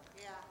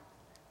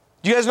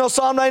 Do you guys know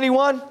Psalm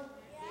 91? Yes.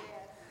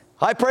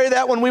 I pray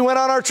that when we went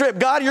on our trip.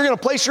 God, you're going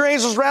to place your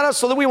angels around us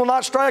so that we will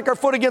not strike our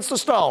foot against a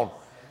stone.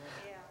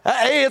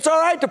 Yeah. Hey, it's all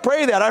right to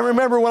pray that. I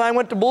remember when I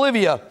went to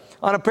Bolivia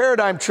on a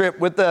paradigm trip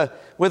with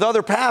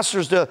other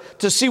pastors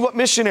to see what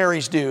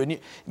missionaries do. And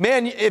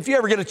man, if you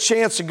ever get a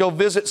chance to go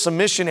visit some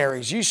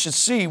missionaries, you should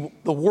see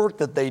the work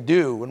that they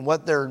do and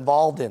what they're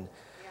involved in.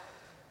 Yeah.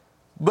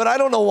 But I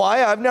don't know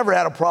why. I've never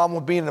had a problem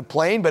with being in a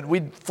plane, but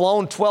we'd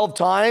flown 12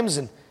 times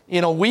and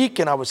in a week,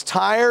 and I was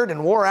tired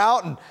and wore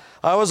out, and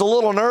I was a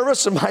little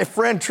nervous, and my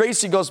friend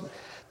Tracy goes,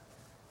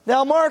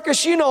 now,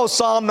 Marcus, you know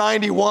Psalm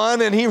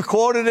 91, and he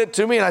quoted it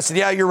to me, and I said,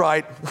 yeah, you're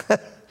right.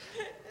 That's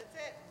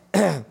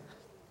it.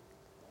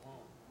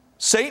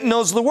 Satan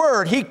knows the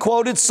word. He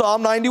quoted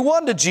Psalm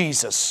 91 to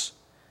Jesus.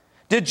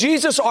 Did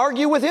Jesus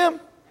argue with him?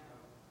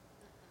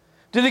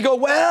 Did he go,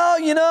 well,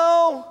 you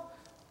know?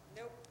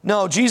 Nope.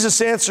 No, Jesus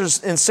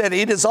answers and said,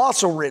 it is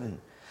also written,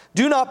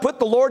 do not put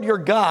the Lord your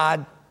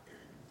God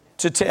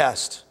to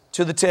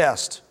the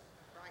test.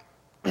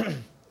 Right.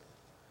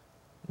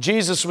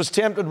 Jesus was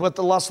tempted with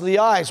the lust of the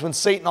eyes when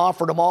Satan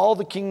offered him all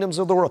the kingdoms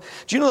of the world.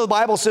 Do you know the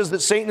Bible says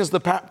that Satan is the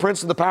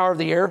prince of the power of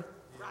the air?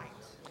 Right.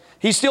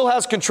 He still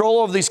has control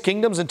over these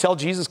kingdoms until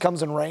Jesus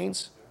comes and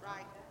reigns.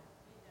 Right.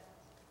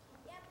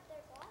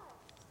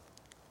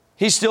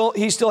 He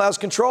still has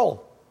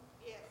control.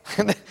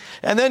 Yeah.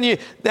 And then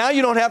now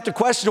you don't have to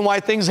question why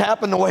things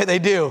happen the way they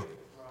do.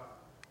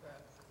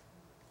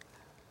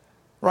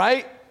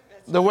 Right?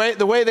 The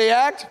way they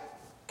act,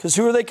 because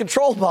who are they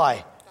controlled by?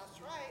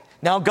 That's right.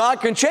 Now,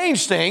 God can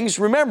change things.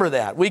 Remember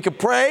that. We could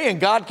pray and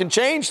God can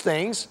change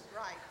things.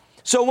 Right.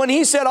 So when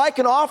he said, I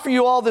can offer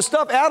you all this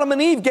stuff, Adam and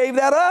Eve gave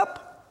that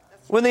up.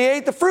 That's when they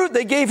ate the fruit,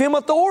 they gave him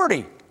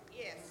authority.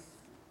 Yes.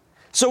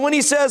 So when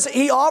he says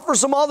he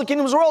offers them all the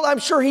kingdoms of the world, I'm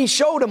sure he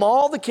showed them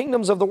all the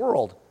kingdoms of the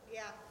world.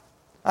 Yeah.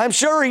 I'm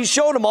sure he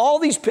showed them all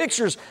these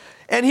pictures.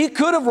 And he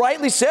could have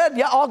rightly said,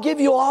 yeah, I'll give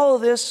you all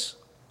of this.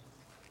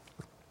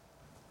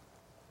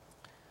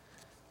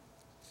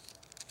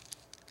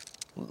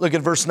 Look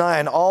at verse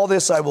 9. All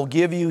this I will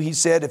give you, he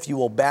said, if you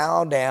will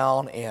bow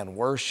down and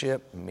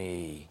worship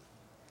me.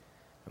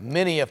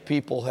 Many of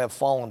people have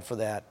fallen for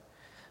that.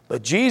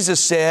 But Jesus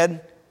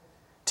said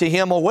to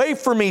him, away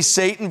from me,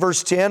 Satan,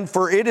 verse 10,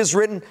 for it is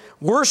written,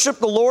 worship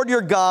the Lord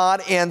your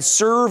God and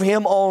serve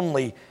him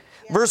only.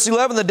 Yeah. Verse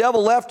 11, the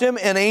devil left him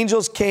and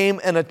angels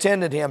came and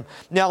attended him.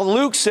 Now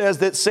Luke says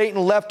that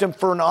Satan left him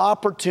for an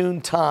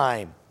opportune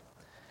time.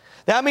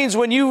 That means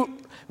when you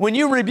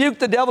rebuke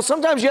the devil,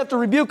 sometimes you have to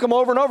rebuke him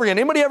over and over again.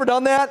 Anybody ever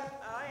done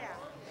that? Oh, yeah.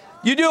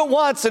 You do it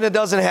once and it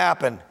doesn't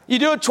happen. You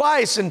do it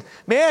twice and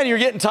man, you're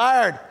getting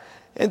tired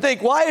and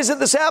think, why isn't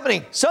this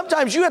happening?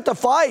 Sometimes you have to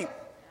fight.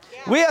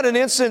 Yeah. We had an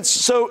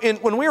instance,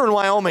 when we were in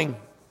Wyoming,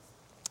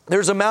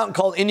 there's a mountain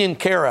called Indian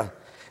Cara,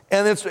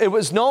 and it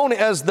was known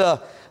as the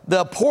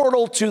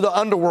portal to the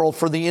underworld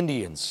for the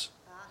Indians.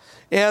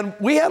 And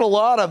we had a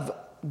lot of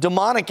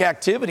demonic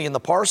activity in the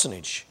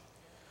parsonage.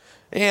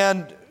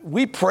 And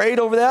we prayed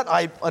over that.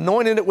 I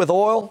anointed it with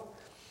oil.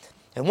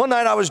 And one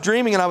night I was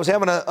dreaming and I was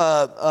having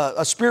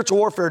a spiritual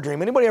warfare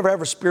dream. Anybody ever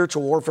have a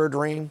spiritual warfare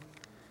dream?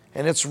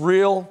 And it's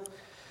real.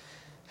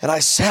 And I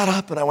sat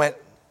up and I went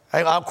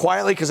out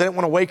quietly because I didn't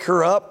want to wake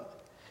her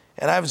up.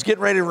 And I was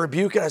getting ready to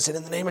rebuke it. I said,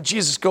 in the name of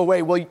Jesus, go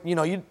away. Well,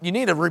 you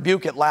need to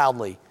rebuke it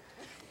loudly.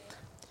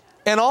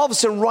 And all of a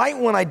sudden, right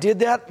when I did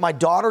that, my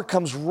daughter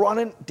comes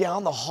running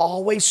down the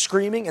hallway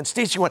screaming. And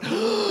Stacy went,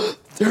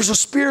 there's a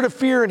spirit of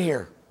fear in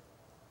here.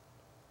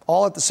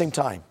 All at the same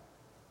time.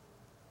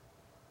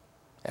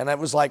 And I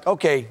was like,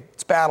 okay,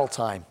 it's battle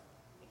time.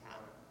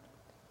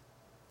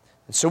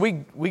 And so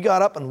we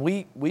got up and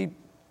we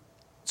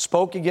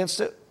spoke against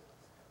it.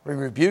 We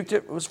rebuked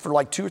it. It was for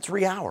like 2 or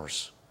 3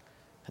 hours.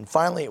 And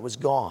finally it was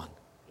gone.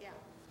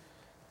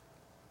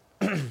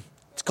 Yeah.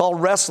 It's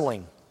called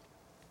wrestling.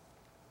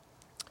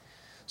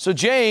 So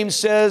James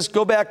says,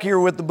 go back here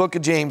with the book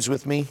of James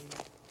with me.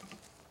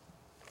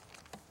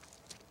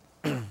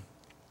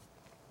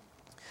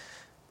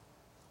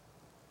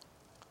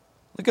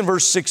 Look in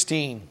verse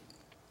 16.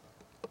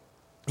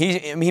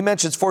 He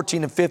mentions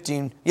 14 and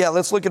 15. Yeah,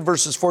 let's look at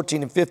verses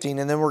 14 and 15,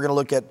 and then we're going to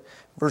look at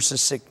verse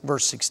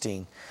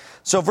 16.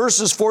 So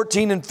verses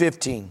 14 and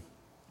 15.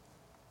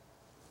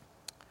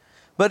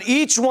 But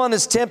each one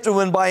is tempted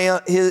when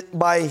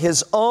by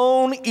his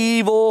own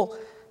evil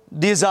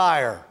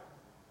desire.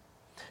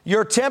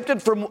 You're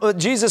tempted from,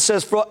 Jesus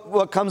says,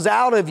 what comes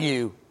out of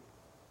you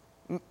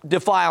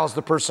defiles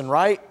the person,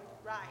 right?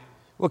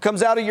 What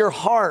comes out of your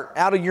heart,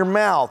 out of your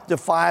mouth,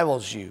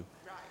 defiles you.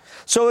 Right.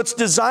 So it's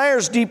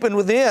desires deepened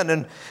within.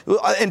 And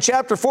in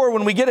chapter 4,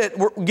 when we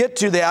get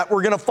to that,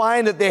 we're going to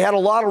find that they had a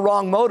lot of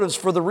wrong motives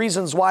for the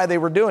reasons why they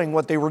were doing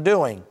what they were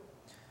doing.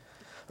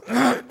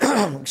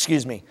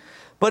 Excuse me.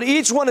 But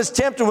each one is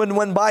tempted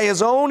when by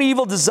his own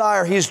evil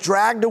desire he is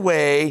dragged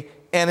away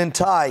and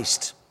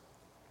enticed.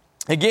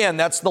 Again,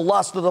 that's the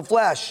lust of the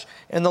flesh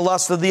and the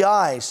lust of the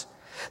eyes.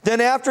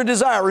 Then after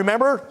desire,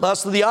 remember,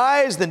 lust of the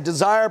eyes, then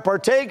desire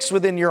partakes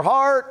within your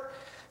heart.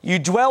 You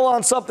dwell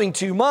on something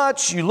too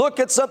much. You look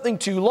at something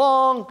too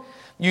long.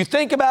 You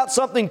think about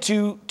something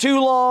too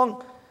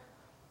long.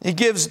 It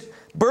gives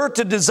birth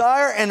to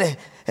desire. And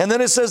then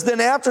it says, then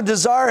after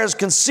desire has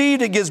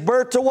conceived, it gives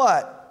birth to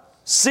what?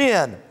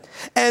 Sin.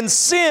 And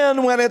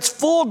sin, when it's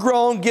full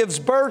grown, gives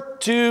birth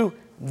to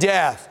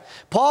death.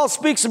 Paul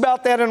speaks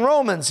about that in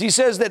Romans. He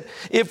says that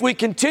if we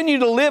continue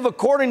to live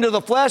according to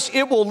the flesh,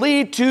 it will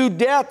lead to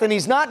death. And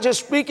he's not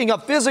just speaking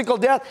of physical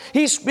death,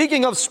 he's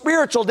speaking of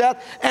spiritual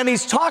death, and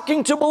he's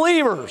talking to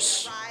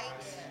believers.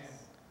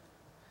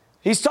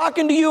 He's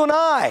talking to you and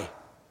I.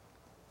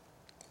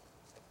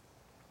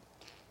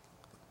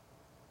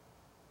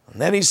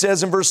 And then he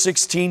says in verse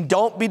 16,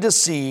 don't be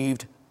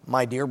deceived,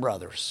 my dear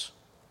brothers.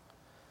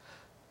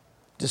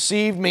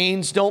 Deceived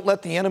means don't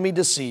let the enemy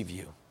deceive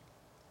you.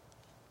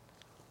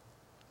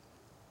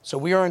 So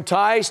we are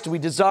enticed, we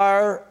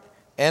desire,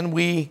 and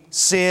we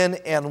sin,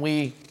 and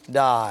we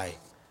die.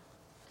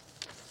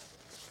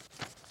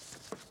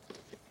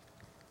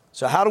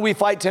 So how do we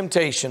fight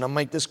temptation? I'll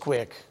make this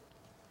quick.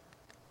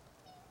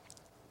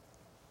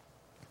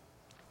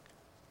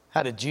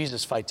 How did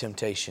Jesus fight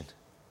temptation?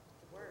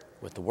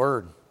 With the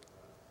Word.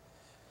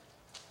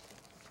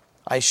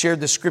 I shared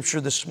the scripture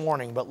this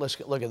morning, but let's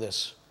look at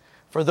this.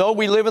 For though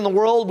we live in the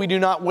world, we do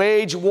not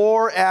wage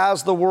war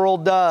as the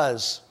world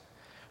does.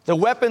 The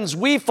weapons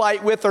we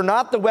fight with are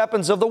not the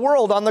weapons of the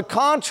world. On the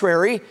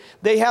contrary,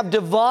 they have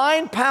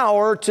divine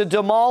power to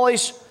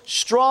demolish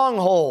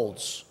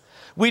strongholds.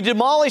 We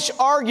demolish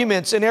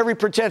arguments and every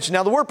pretension.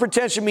 Now, the word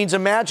pretension means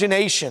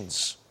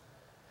imaginations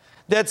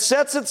that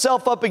sets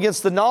itself up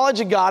against the knowledge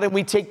of God, and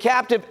we take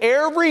captive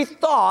every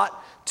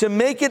thought to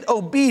make it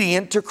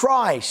obedient to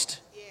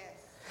Christ. Yes.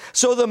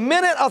 So the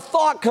minute a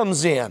thought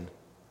comes in,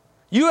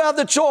 you have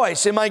the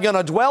choice. Am I going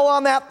to dwell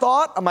on that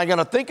thought? Am I going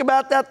to think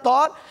about that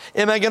thought?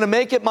 Am I going to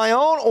make it my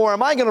own? Or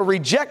am I going to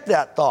reject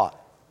that thought?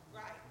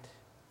 Right.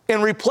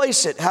 And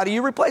replace it? How do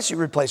you replace it?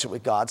 You replace it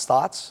with God's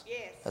thoughts.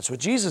 Yes. That's what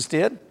Jesus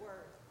did. Word.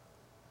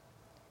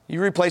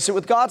 You replace it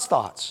with God's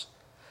thoughts.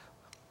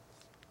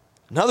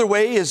 Another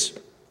way is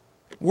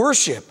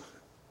worship.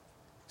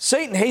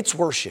 Satan hates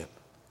worship.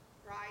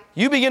 Right.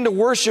 You begin to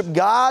worship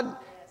God.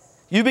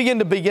 Yes. You begin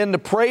to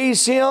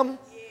praise Him.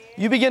 Yes.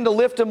 You begin to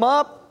lift Him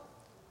up.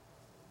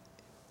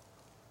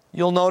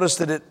 You'll notice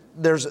that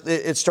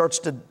it starts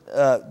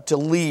to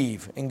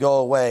leave and go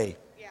away.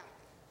 Yeah.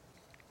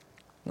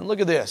 And look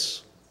at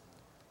this.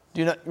 Do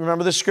you not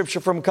remember this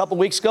scripture from a couple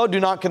weeks ago? Do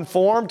not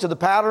conform to the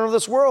pattern of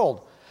this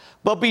world,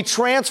 but be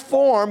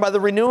transformed by the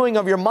renewing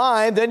of your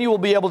mind. Then you will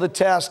be able to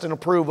test and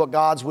approve what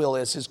God's will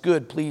is, His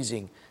good,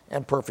 pleasing,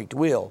 and perfect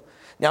will.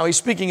 Now, he's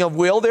speaking of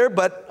will there,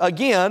 but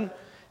again,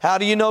 how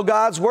do you know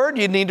God's Word?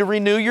 You need to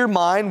renew your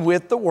mind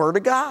with the Word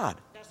of God.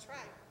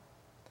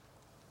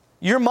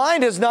 Your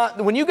mind is not,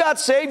 when you got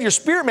saved, your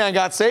spirit man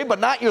got saved, but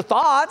not your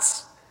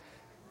thoughts.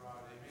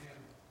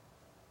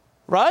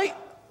 Right?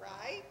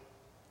 Right.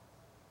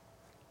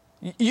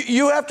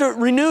 You have to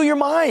renew your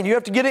mind. You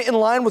have to get it in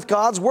line with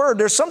God's Word.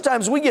 There's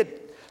sometimes we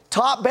get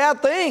taught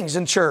bad things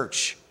in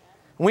church.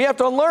 We have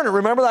to unlearn it.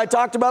 Remember that I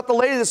talked about the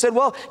lady that said,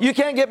 well, you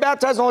can't get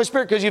baptized in the Holy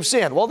Spirit because you've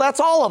sinned. Well,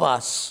 that's all of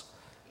us.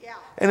 Yeah.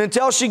 And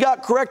until she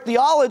got correct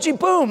theology,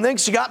 boom, then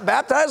she got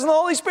baptized in the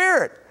Holy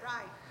Spirit.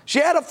 She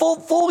had a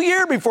full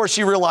year before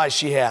she realized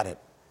she had it.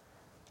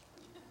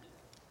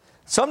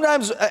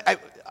 Sometimes,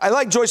 I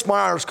like Joyce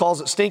Myers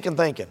calls it stinking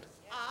thinking.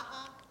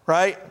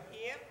 Right?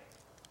 Yep.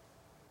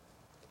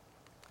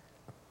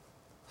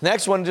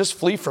 Next one, just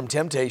flee from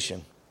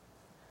temptation.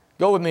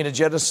 Go with me to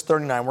Genesis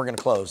 39. We're going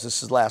to close.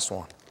 This is the last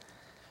one.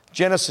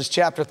 Genesis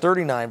chapter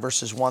 39,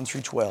 verses 1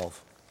 through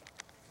 12.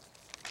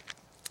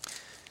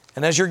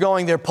 And as you're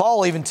going there,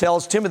 Paul even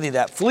tells Timothy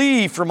that.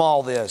 Flee from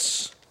all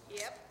this.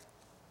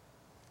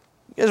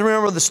 You guys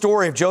remember the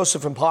story of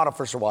Joseph and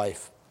Potiphar's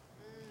wife?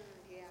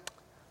 Yeah.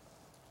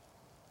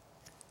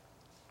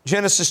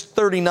 Genesis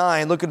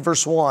 39, look at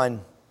verse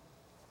 1.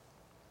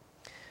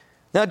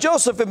 Now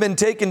Joseph had been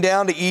taken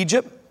down to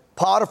Egypt.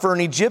 Potiphar,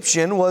 an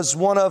Egyptian, was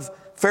one of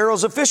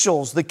Pharaoh's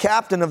officials, the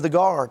captain of the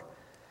guard.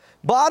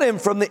 Bought him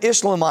from the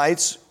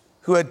Ishmaelites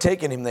who had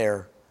taken him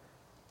there.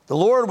 The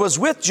Lord was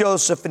with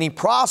Joseph, and he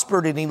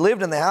prospered, and he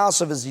lived in the house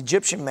of his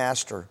Egyptian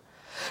master.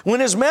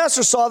 When his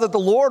master saw that the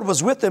Lord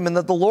was with him and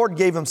that the Lord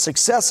gave him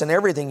success in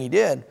everything he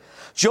did,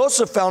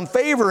 Joseph found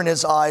favor in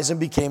his eyes and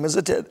became his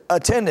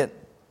attendant.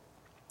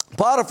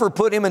 Potiphar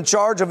put him in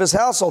charge of his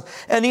household,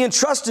 and he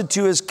entrusted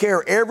to his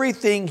care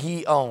everything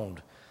he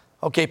owned.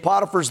 Okay,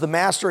 Potiphar's the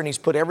master, and he's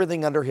put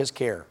everything under his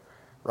care,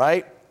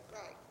 right?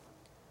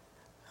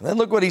 And then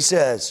look what he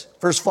says,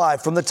 verse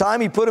 5. From the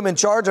time he put him in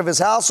charge of his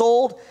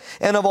household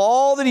and of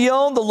all that he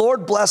owned, the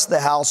Lord blessed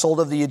the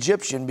household of the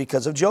Egyptian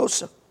because of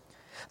Joseph.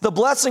 The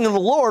blessing of the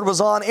Lord was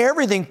on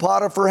everything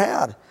Potiphar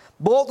had,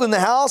 both in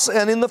the house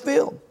and in the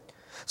field.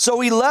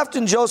 So he left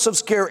in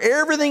Joseph's care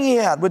everything he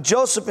had. With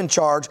Joseph in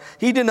charge,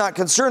 he did not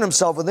concern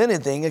himself with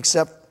anything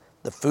except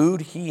the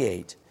food he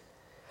ate.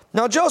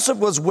 Now Joseph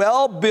was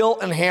well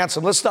built and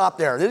handsome. Let's stop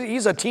there.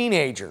 He's a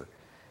teenager.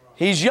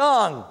 He's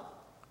young.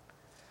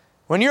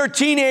 When you're a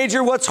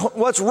teenager,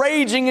 what's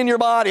raging in your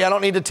body? I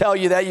don't need to tell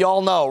you that. You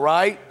all know,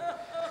 right?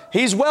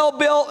 He's well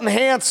built and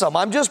handsome.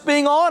 I'm just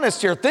being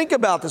honest here. Think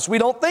about this. We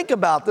don't think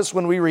about this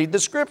when we read the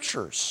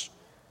scriptures.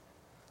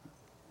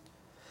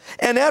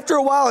 And after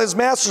a while, his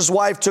master's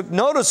wife took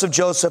notice of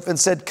Joseph and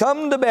said,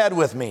 "Come to bed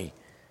with me."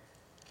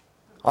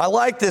 I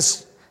like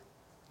this.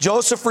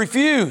 Joseph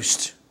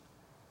refused.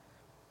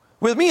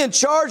 "With me in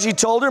charge," he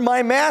told her,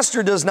 "my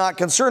master does not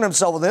concern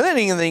himself with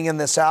anything in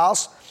this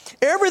house.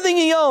 Everything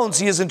he owns,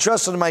 he has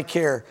entrusted in my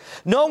care.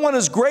 No one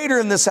is greater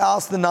in this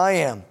house than I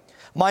am.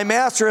 My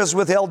master has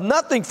withheld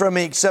nothing from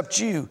me except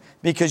you,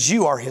 because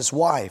you are his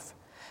wife.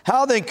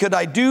 How then could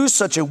I do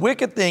such a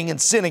wicked thing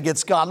and sin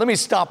against God?" Let me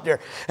stop there.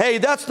 Hey,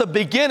 that's the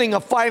beginning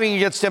of fighting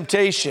against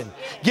temptation.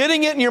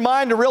 Getting it in your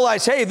mind to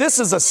realize, hey, this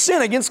is a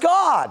sin against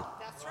God.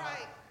 That's right.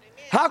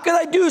 Amen. How could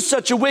I do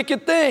such a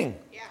wicked thing?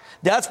 Yeah.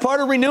 That's part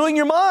of renewing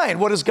your mind.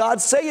 What does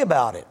God say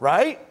about it,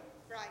 right?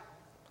 Right.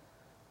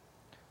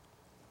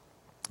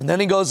 And then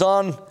he goes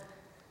on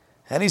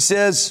and he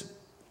says,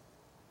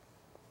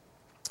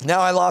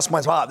 now I lost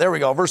my spot. There we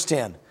go, verse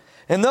 10.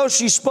 "And though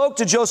she spoke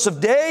to Joseph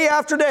day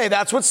after day,"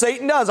 that's what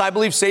Satan does. I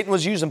believe Satan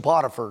was using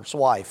Potiphar's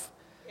wife.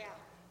 Yeah.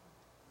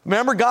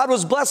 Remember, God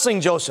was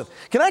blessing Joseph.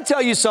 Can I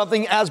tell you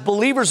something? As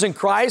believers in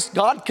Christ,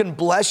 God can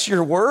bless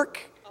your work.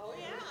 Oh,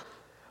 yeah.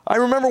 I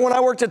remember when I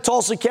worked at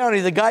Tulsa County,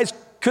 the guys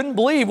couldn't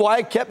believe why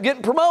I kept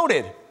getting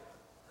promoted.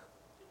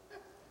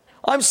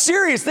 I'm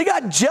serious. They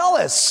got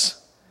jealous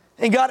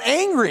and got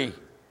angry.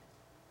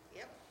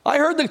 Yep. I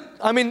heard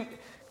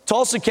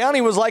Tulsa County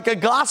was like a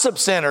gossip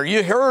center.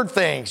 You heard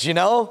things, you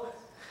know.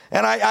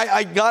 And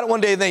I got it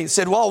one day and they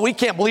said, "Well, we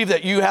can't believe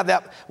that you have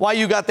that, why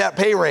you got that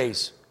pay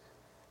raise."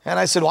 And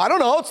I said, "Well, I don't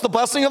know. It's the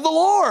blessing of the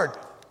Lord.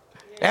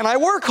 And I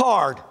work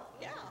hard."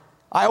 Yeah.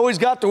 I always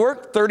got to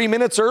work 30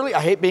 minutes early. I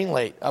hate being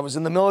late. I was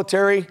in the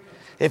military.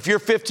 If you're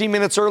 15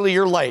 minutes early,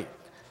 you're late.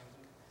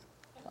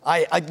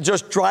 It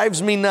just drives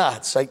me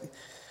nuts.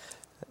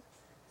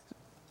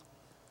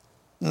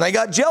 And they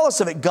got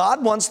jealous of it.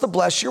 God wants to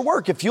bless your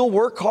work. If you'll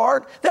work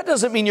hard, that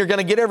doesn't mean you're going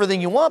to get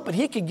everything you want, but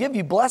he can give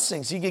you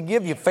blessings. He can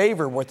give you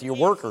favor with your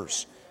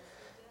workers.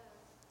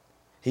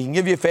 He can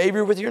give you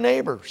favor with your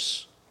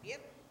neighbors.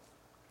 Yep.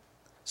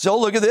 So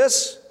look at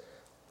this.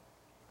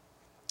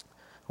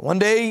 One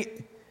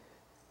day,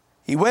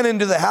 he went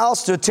into the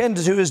house to attend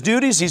to his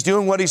duties. He's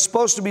doing what he's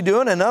supposed to be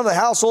doing, and none of the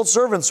household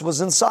servants was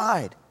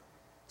inside.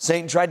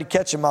 Satan tried to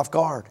catch him off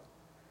guard.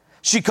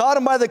 She caught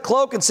him by the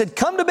cloak and said,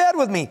 "Come to bed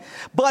with me."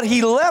 But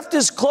he left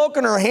his cloak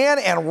in her hand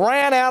and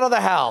ran out of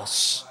the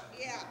house.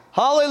 Yeah.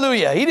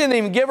 Hallelujah. He didn't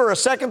even give her a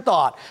second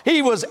thought.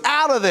 He was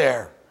out of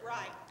there.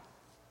 Right.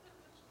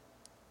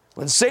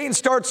 When Satan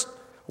starts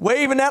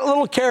waving that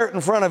little carrot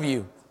in front of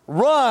you,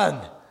 run.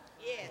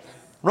 Yes.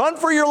 Run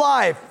for your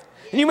life.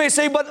 And you may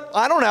say, "But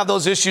I don't have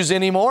those issues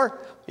anymore."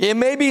 It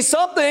may be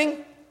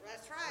something.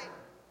 That's right.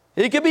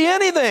 It could be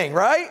anything,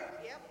 right? Yep.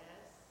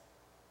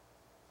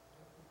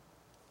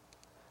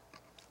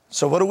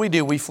 So what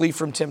do? We flee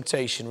from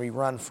temptation. We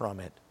run from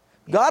it.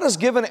 God has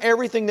given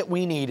everything that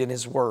we need in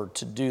his word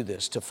to do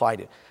this, to fight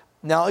it.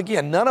 Now,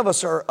 again, none of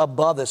us are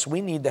above this.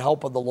 We need the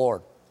help of the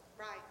Lord,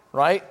 Right.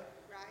 right?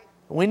 Right.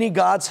 We need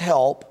God's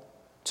help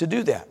to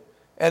do that.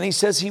 And he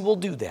says he will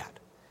do that.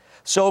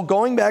 So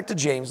going back to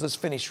James, let's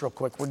finish real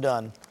quick. We're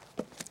done.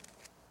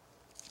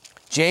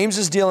 James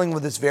is dealing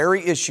with this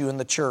very issue in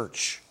the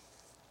church.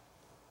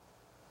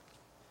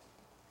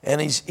 And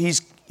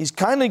he's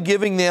kind of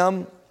giving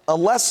them a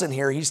lesson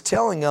here. He's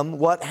telling them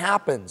what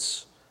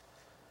happens.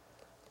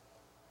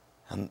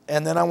 And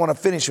then I want to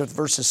finish with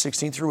verses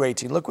 16 through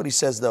 18. Look what he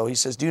says, though. He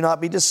says, "Do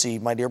not be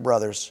deceived, my dear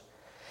brothers.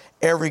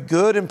 Every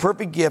good and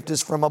perfect gift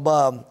is from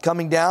above,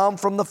 coming down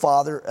from the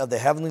Father of the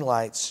heavenly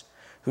lights,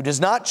 who does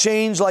not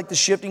change like the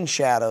shifting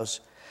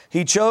shadows.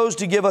 He chose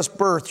to give us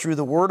birth through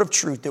the word of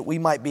truth, that we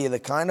might be the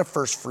kind of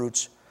first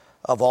fruits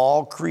of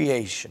all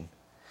creation."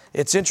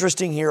 It's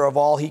interesting here, of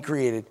all he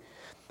created.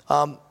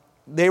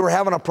 They were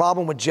having a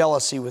problem with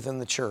jealousy within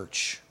the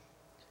church.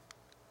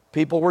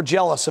 People were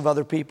jealous of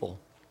other people.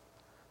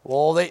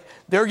 Well,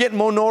 they're getting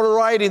more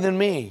notoriety than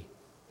me.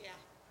 Yeah.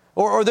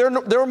 Or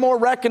they're more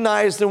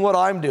recognized than what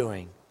I'm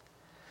doing.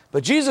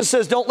 But Jesus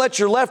says, don't let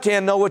your left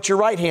hand know what your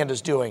right hand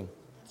is doing.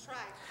 That's right.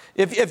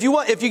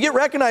 If you get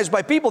recognized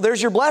by people,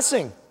 there's your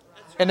blessing.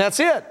 And that's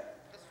it.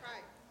 That's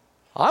right.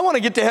 I want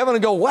to get to heaven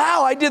and go,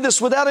 wow, I did this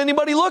without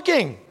anybody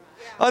looking.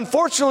 Yeah.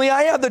 Unfortunately,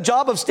 I have the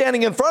job of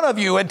standing in front of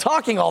you and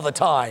talking all the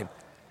time.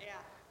 Yeah.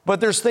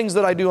 But there's things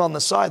that I do on the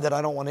side that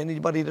I don't want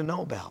anybody to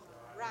know about.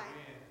 Right.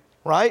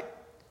 Right?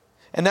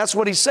 And that's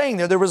what he's saying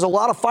there. There was a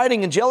lot of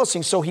fighting and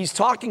jealousy. So he's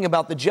talking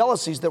about the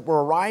jealousies that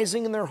were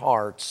arising in their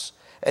hearts,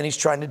 and he's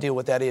trying to deal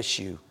with that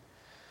issue.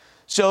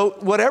 So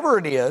whatever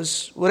it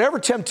is, whatever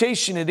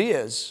temptation it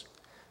is,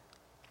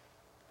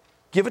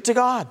 give it to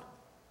God.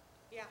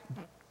 Yeah.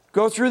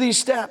 Go through these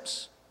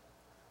steps.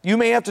 You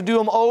may have to do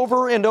them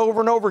over and over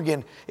and over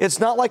again. It's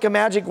not like a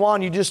magic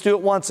wand. You just do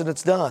it once and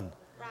it's done.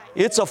 Right.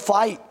 It's a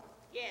fight.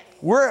 Yes.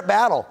 We're at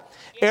battle.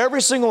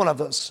 Every single one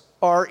of us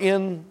are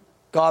in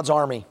God's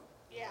army.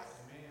 Yeah.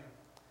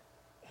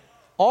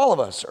 All of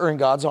us are in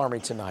God's army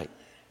tonight.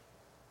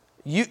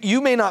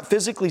 You may not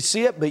physically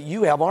see it, but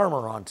you have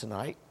armor on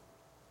tonight.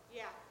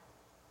 Yeah.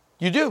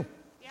 You do.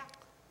 Yeah.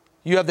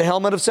 You have the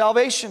helmet of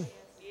salvation.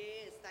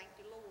 Yes. Thank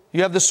you, Lord.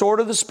 You have the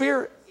sword of the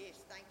Spirit. Yes.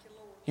 Thank you,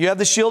 Lord. You have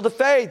the shield of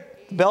faith,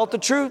 the belt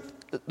of truth,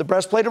 the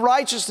breastplate of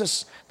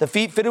righteousness, the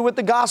feet fitted with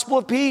the gospel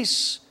of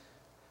peace.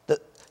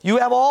 You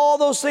have all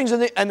those things.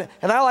 And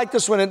I like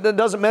this one. It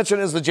doesn't mention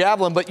it as the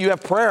javelin, but you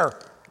have prayer.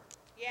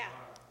 Yeah.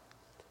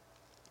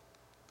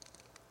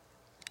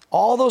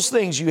 All those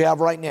things you have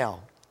right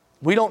now.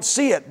 We don't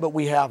see it, but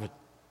we have it.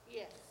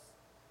 Yes.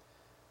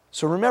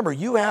 So remember,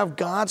 you have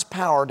God's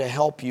power to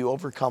help you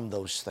overcome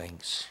those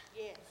things.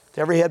 Yes. With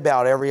every head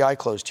bowed, every eye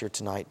closed here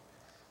tonight.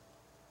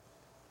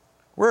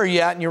 Where are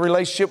you at in your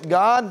relationship with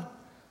God?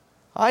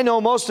 I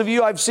know most of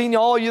you, I've seen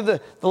all of you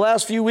the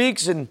last few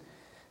weeks, and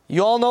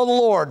you all know the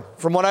Lord,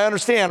 from what I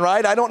understand,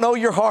 right? I don't know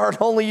your heart,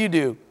 only you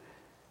do.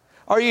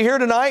 Are you here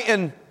tonight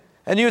and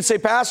you would say,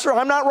 Pastor,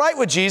 I'm not right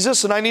with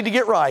Jesus and I need to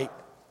get right?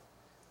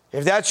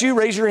 If that's you,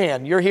 raise your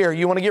hand. You're here.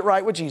 You want to get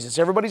right with Jesus.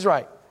 Everybody's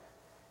right.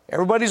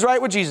 Everybody's right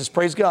with Jesus.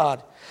 Praise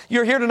God.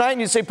 You're here tonight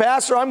and you say,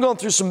 Pastor, I'm going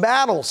through some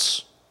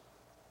battles.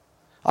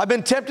 I've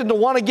been tempted to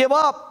want to give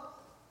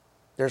up.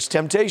 There's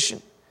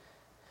temptation.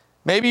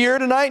 Maybe you're here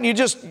tonight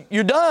and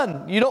you're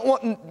done. You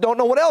don't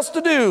know what else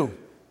to do,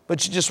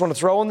 but you just want to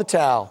throw in the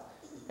towel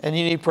and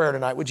you need prayer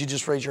tonight. Would you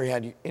just raise your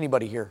hand?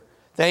 Anybody here?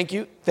 Thank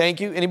you. Thank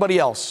you. Anybody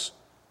else?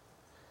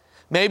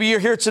 Maybe you're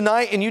here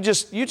tonight and you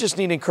just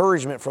need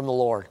encouragement from the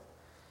Lord.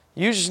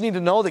 You just need to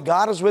know that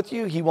God is with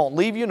you. He won't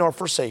leave you nor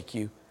forsake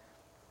you.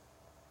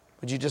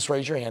 Would you just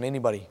raise your hand?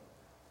 Anybody?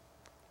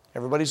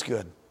 Everybody's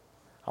good.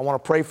 I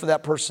want to pray for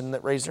that person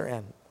that raised their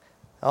hand.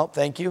 Oh,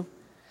 thank you.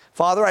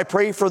 Father, I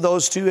pray for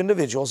those two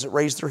individuals that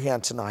raised their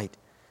hand tonight.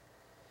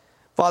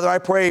 Father, I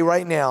pray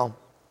right now,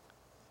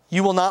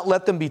 you will not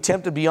let them be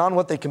tempted beyond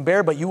what they can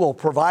bear, but you will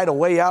provide a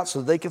way out so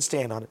that they can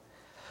stand on it.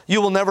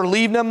 You will never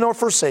leave them nor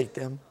forsake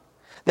them.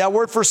 That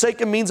word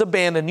forsaken means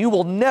abandon. You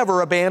will never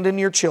abandon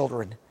your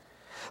children.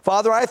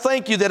 Father, I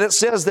thank you that it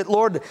says that,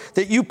 Lord,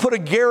 that you put a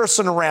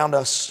garrison around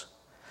us.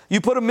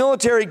 You put a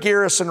military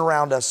garrison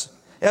around us.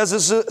 As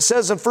it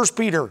says in 1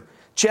 Peter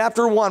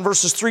chapter 1,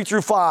 verses 3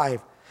 through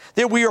 5,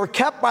 that we are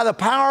kept by the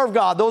power of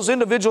God. Those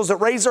individuals that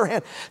raise their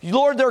hand,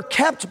 Lord, they're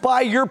kept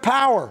by your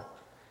power.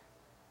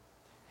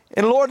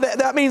 And Lord,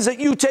 that means that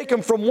you take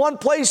them from one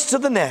place to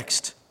the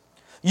next.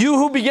 You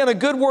who begin a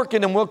good work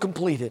in them will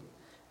complete it.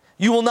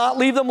 You will not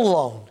leave them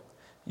alone.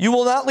 You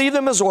will not leave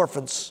them as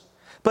orphans,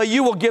 but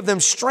you will give them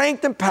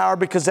strength and power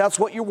because that's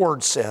what your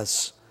word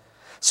says.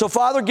 So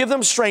Father, give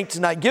them strength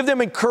tonight. Give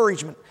them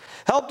encouragement.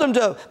 Help them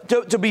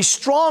to be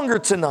stronger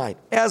tonight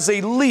as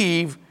they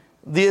leave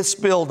this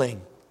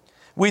building.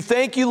 We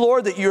thank you,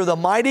 Lord, that you're the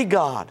mighty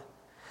God.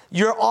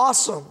 You're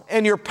awesome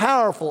and you're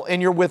powerful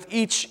and you're with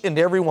each and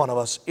every one of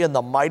us in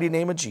the mighty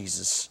name of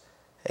Jesus.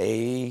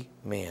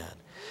 Amen.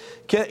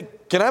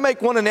 Can I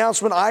make one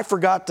announcement? I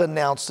forgot to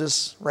announce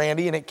this,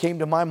 Randy, and it came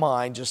to my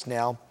mind just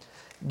now.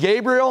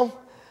 Gabriel,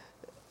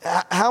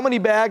 how many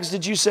bags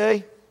did you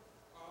say?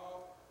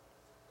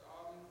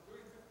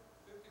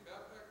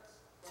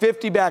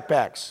 50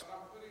 backpacks.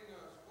 I'm putting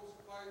school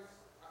supplies.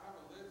 I have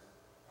a list.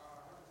 I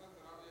haven't sent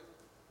it out yet,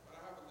 but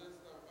I have a list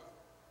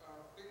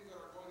of things that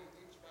are going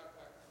in each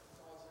backpack.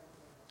 It's all the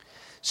same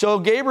thing. So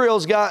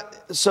Gabriel's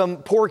got some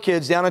poor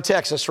kids down in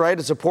Texas, right?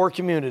 It's a poor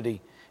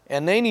community,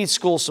 and they need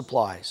school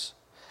supplies.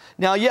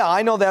 Now, yeah,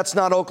 I know that's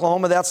not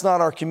Oklahoma, that's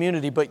not our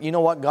community, but you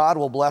know what? God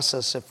will bless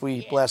us if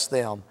we bless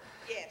them.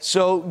 Yes.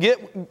 So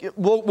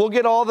we'll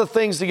get all the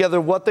things together,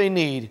 what they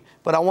need,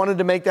 but I wanted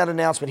to make that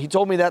announcement. He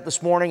told me that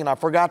this morning, and I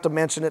forgot to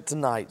mention it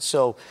tonight.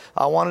 So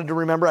I wanted to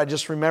remember. I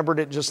just remembered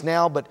it just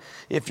now. But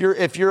if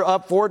you're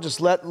up for it,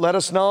 just let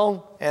us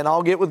know, and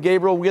I'll get with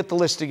Gabriel. We'll get the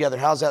list together.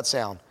 How's that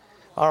sound?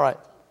 All right.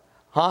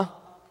 Huh?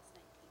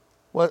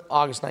 What?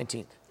 August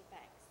 19th.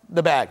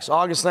 The bags,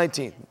 August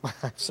 19th.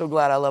 I'm so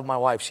glad I love my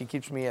wife. She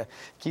keeps me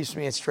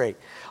straight.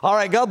 All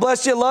right, God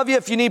bless you. Love you.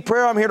 If you need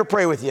prayer, I'm here to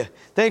pray with you.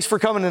 Thanks for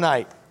coming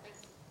tonight.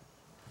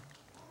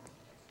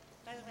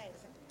 By the way, it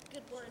was a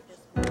good word this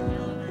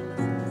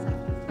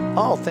morning.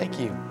 Oh, thank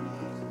you.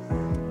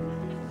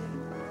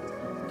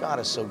 God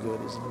is so good,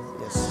 isn't he?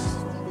 Yes.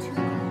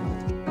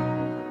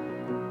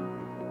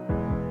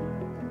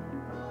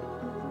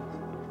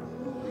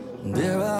 There are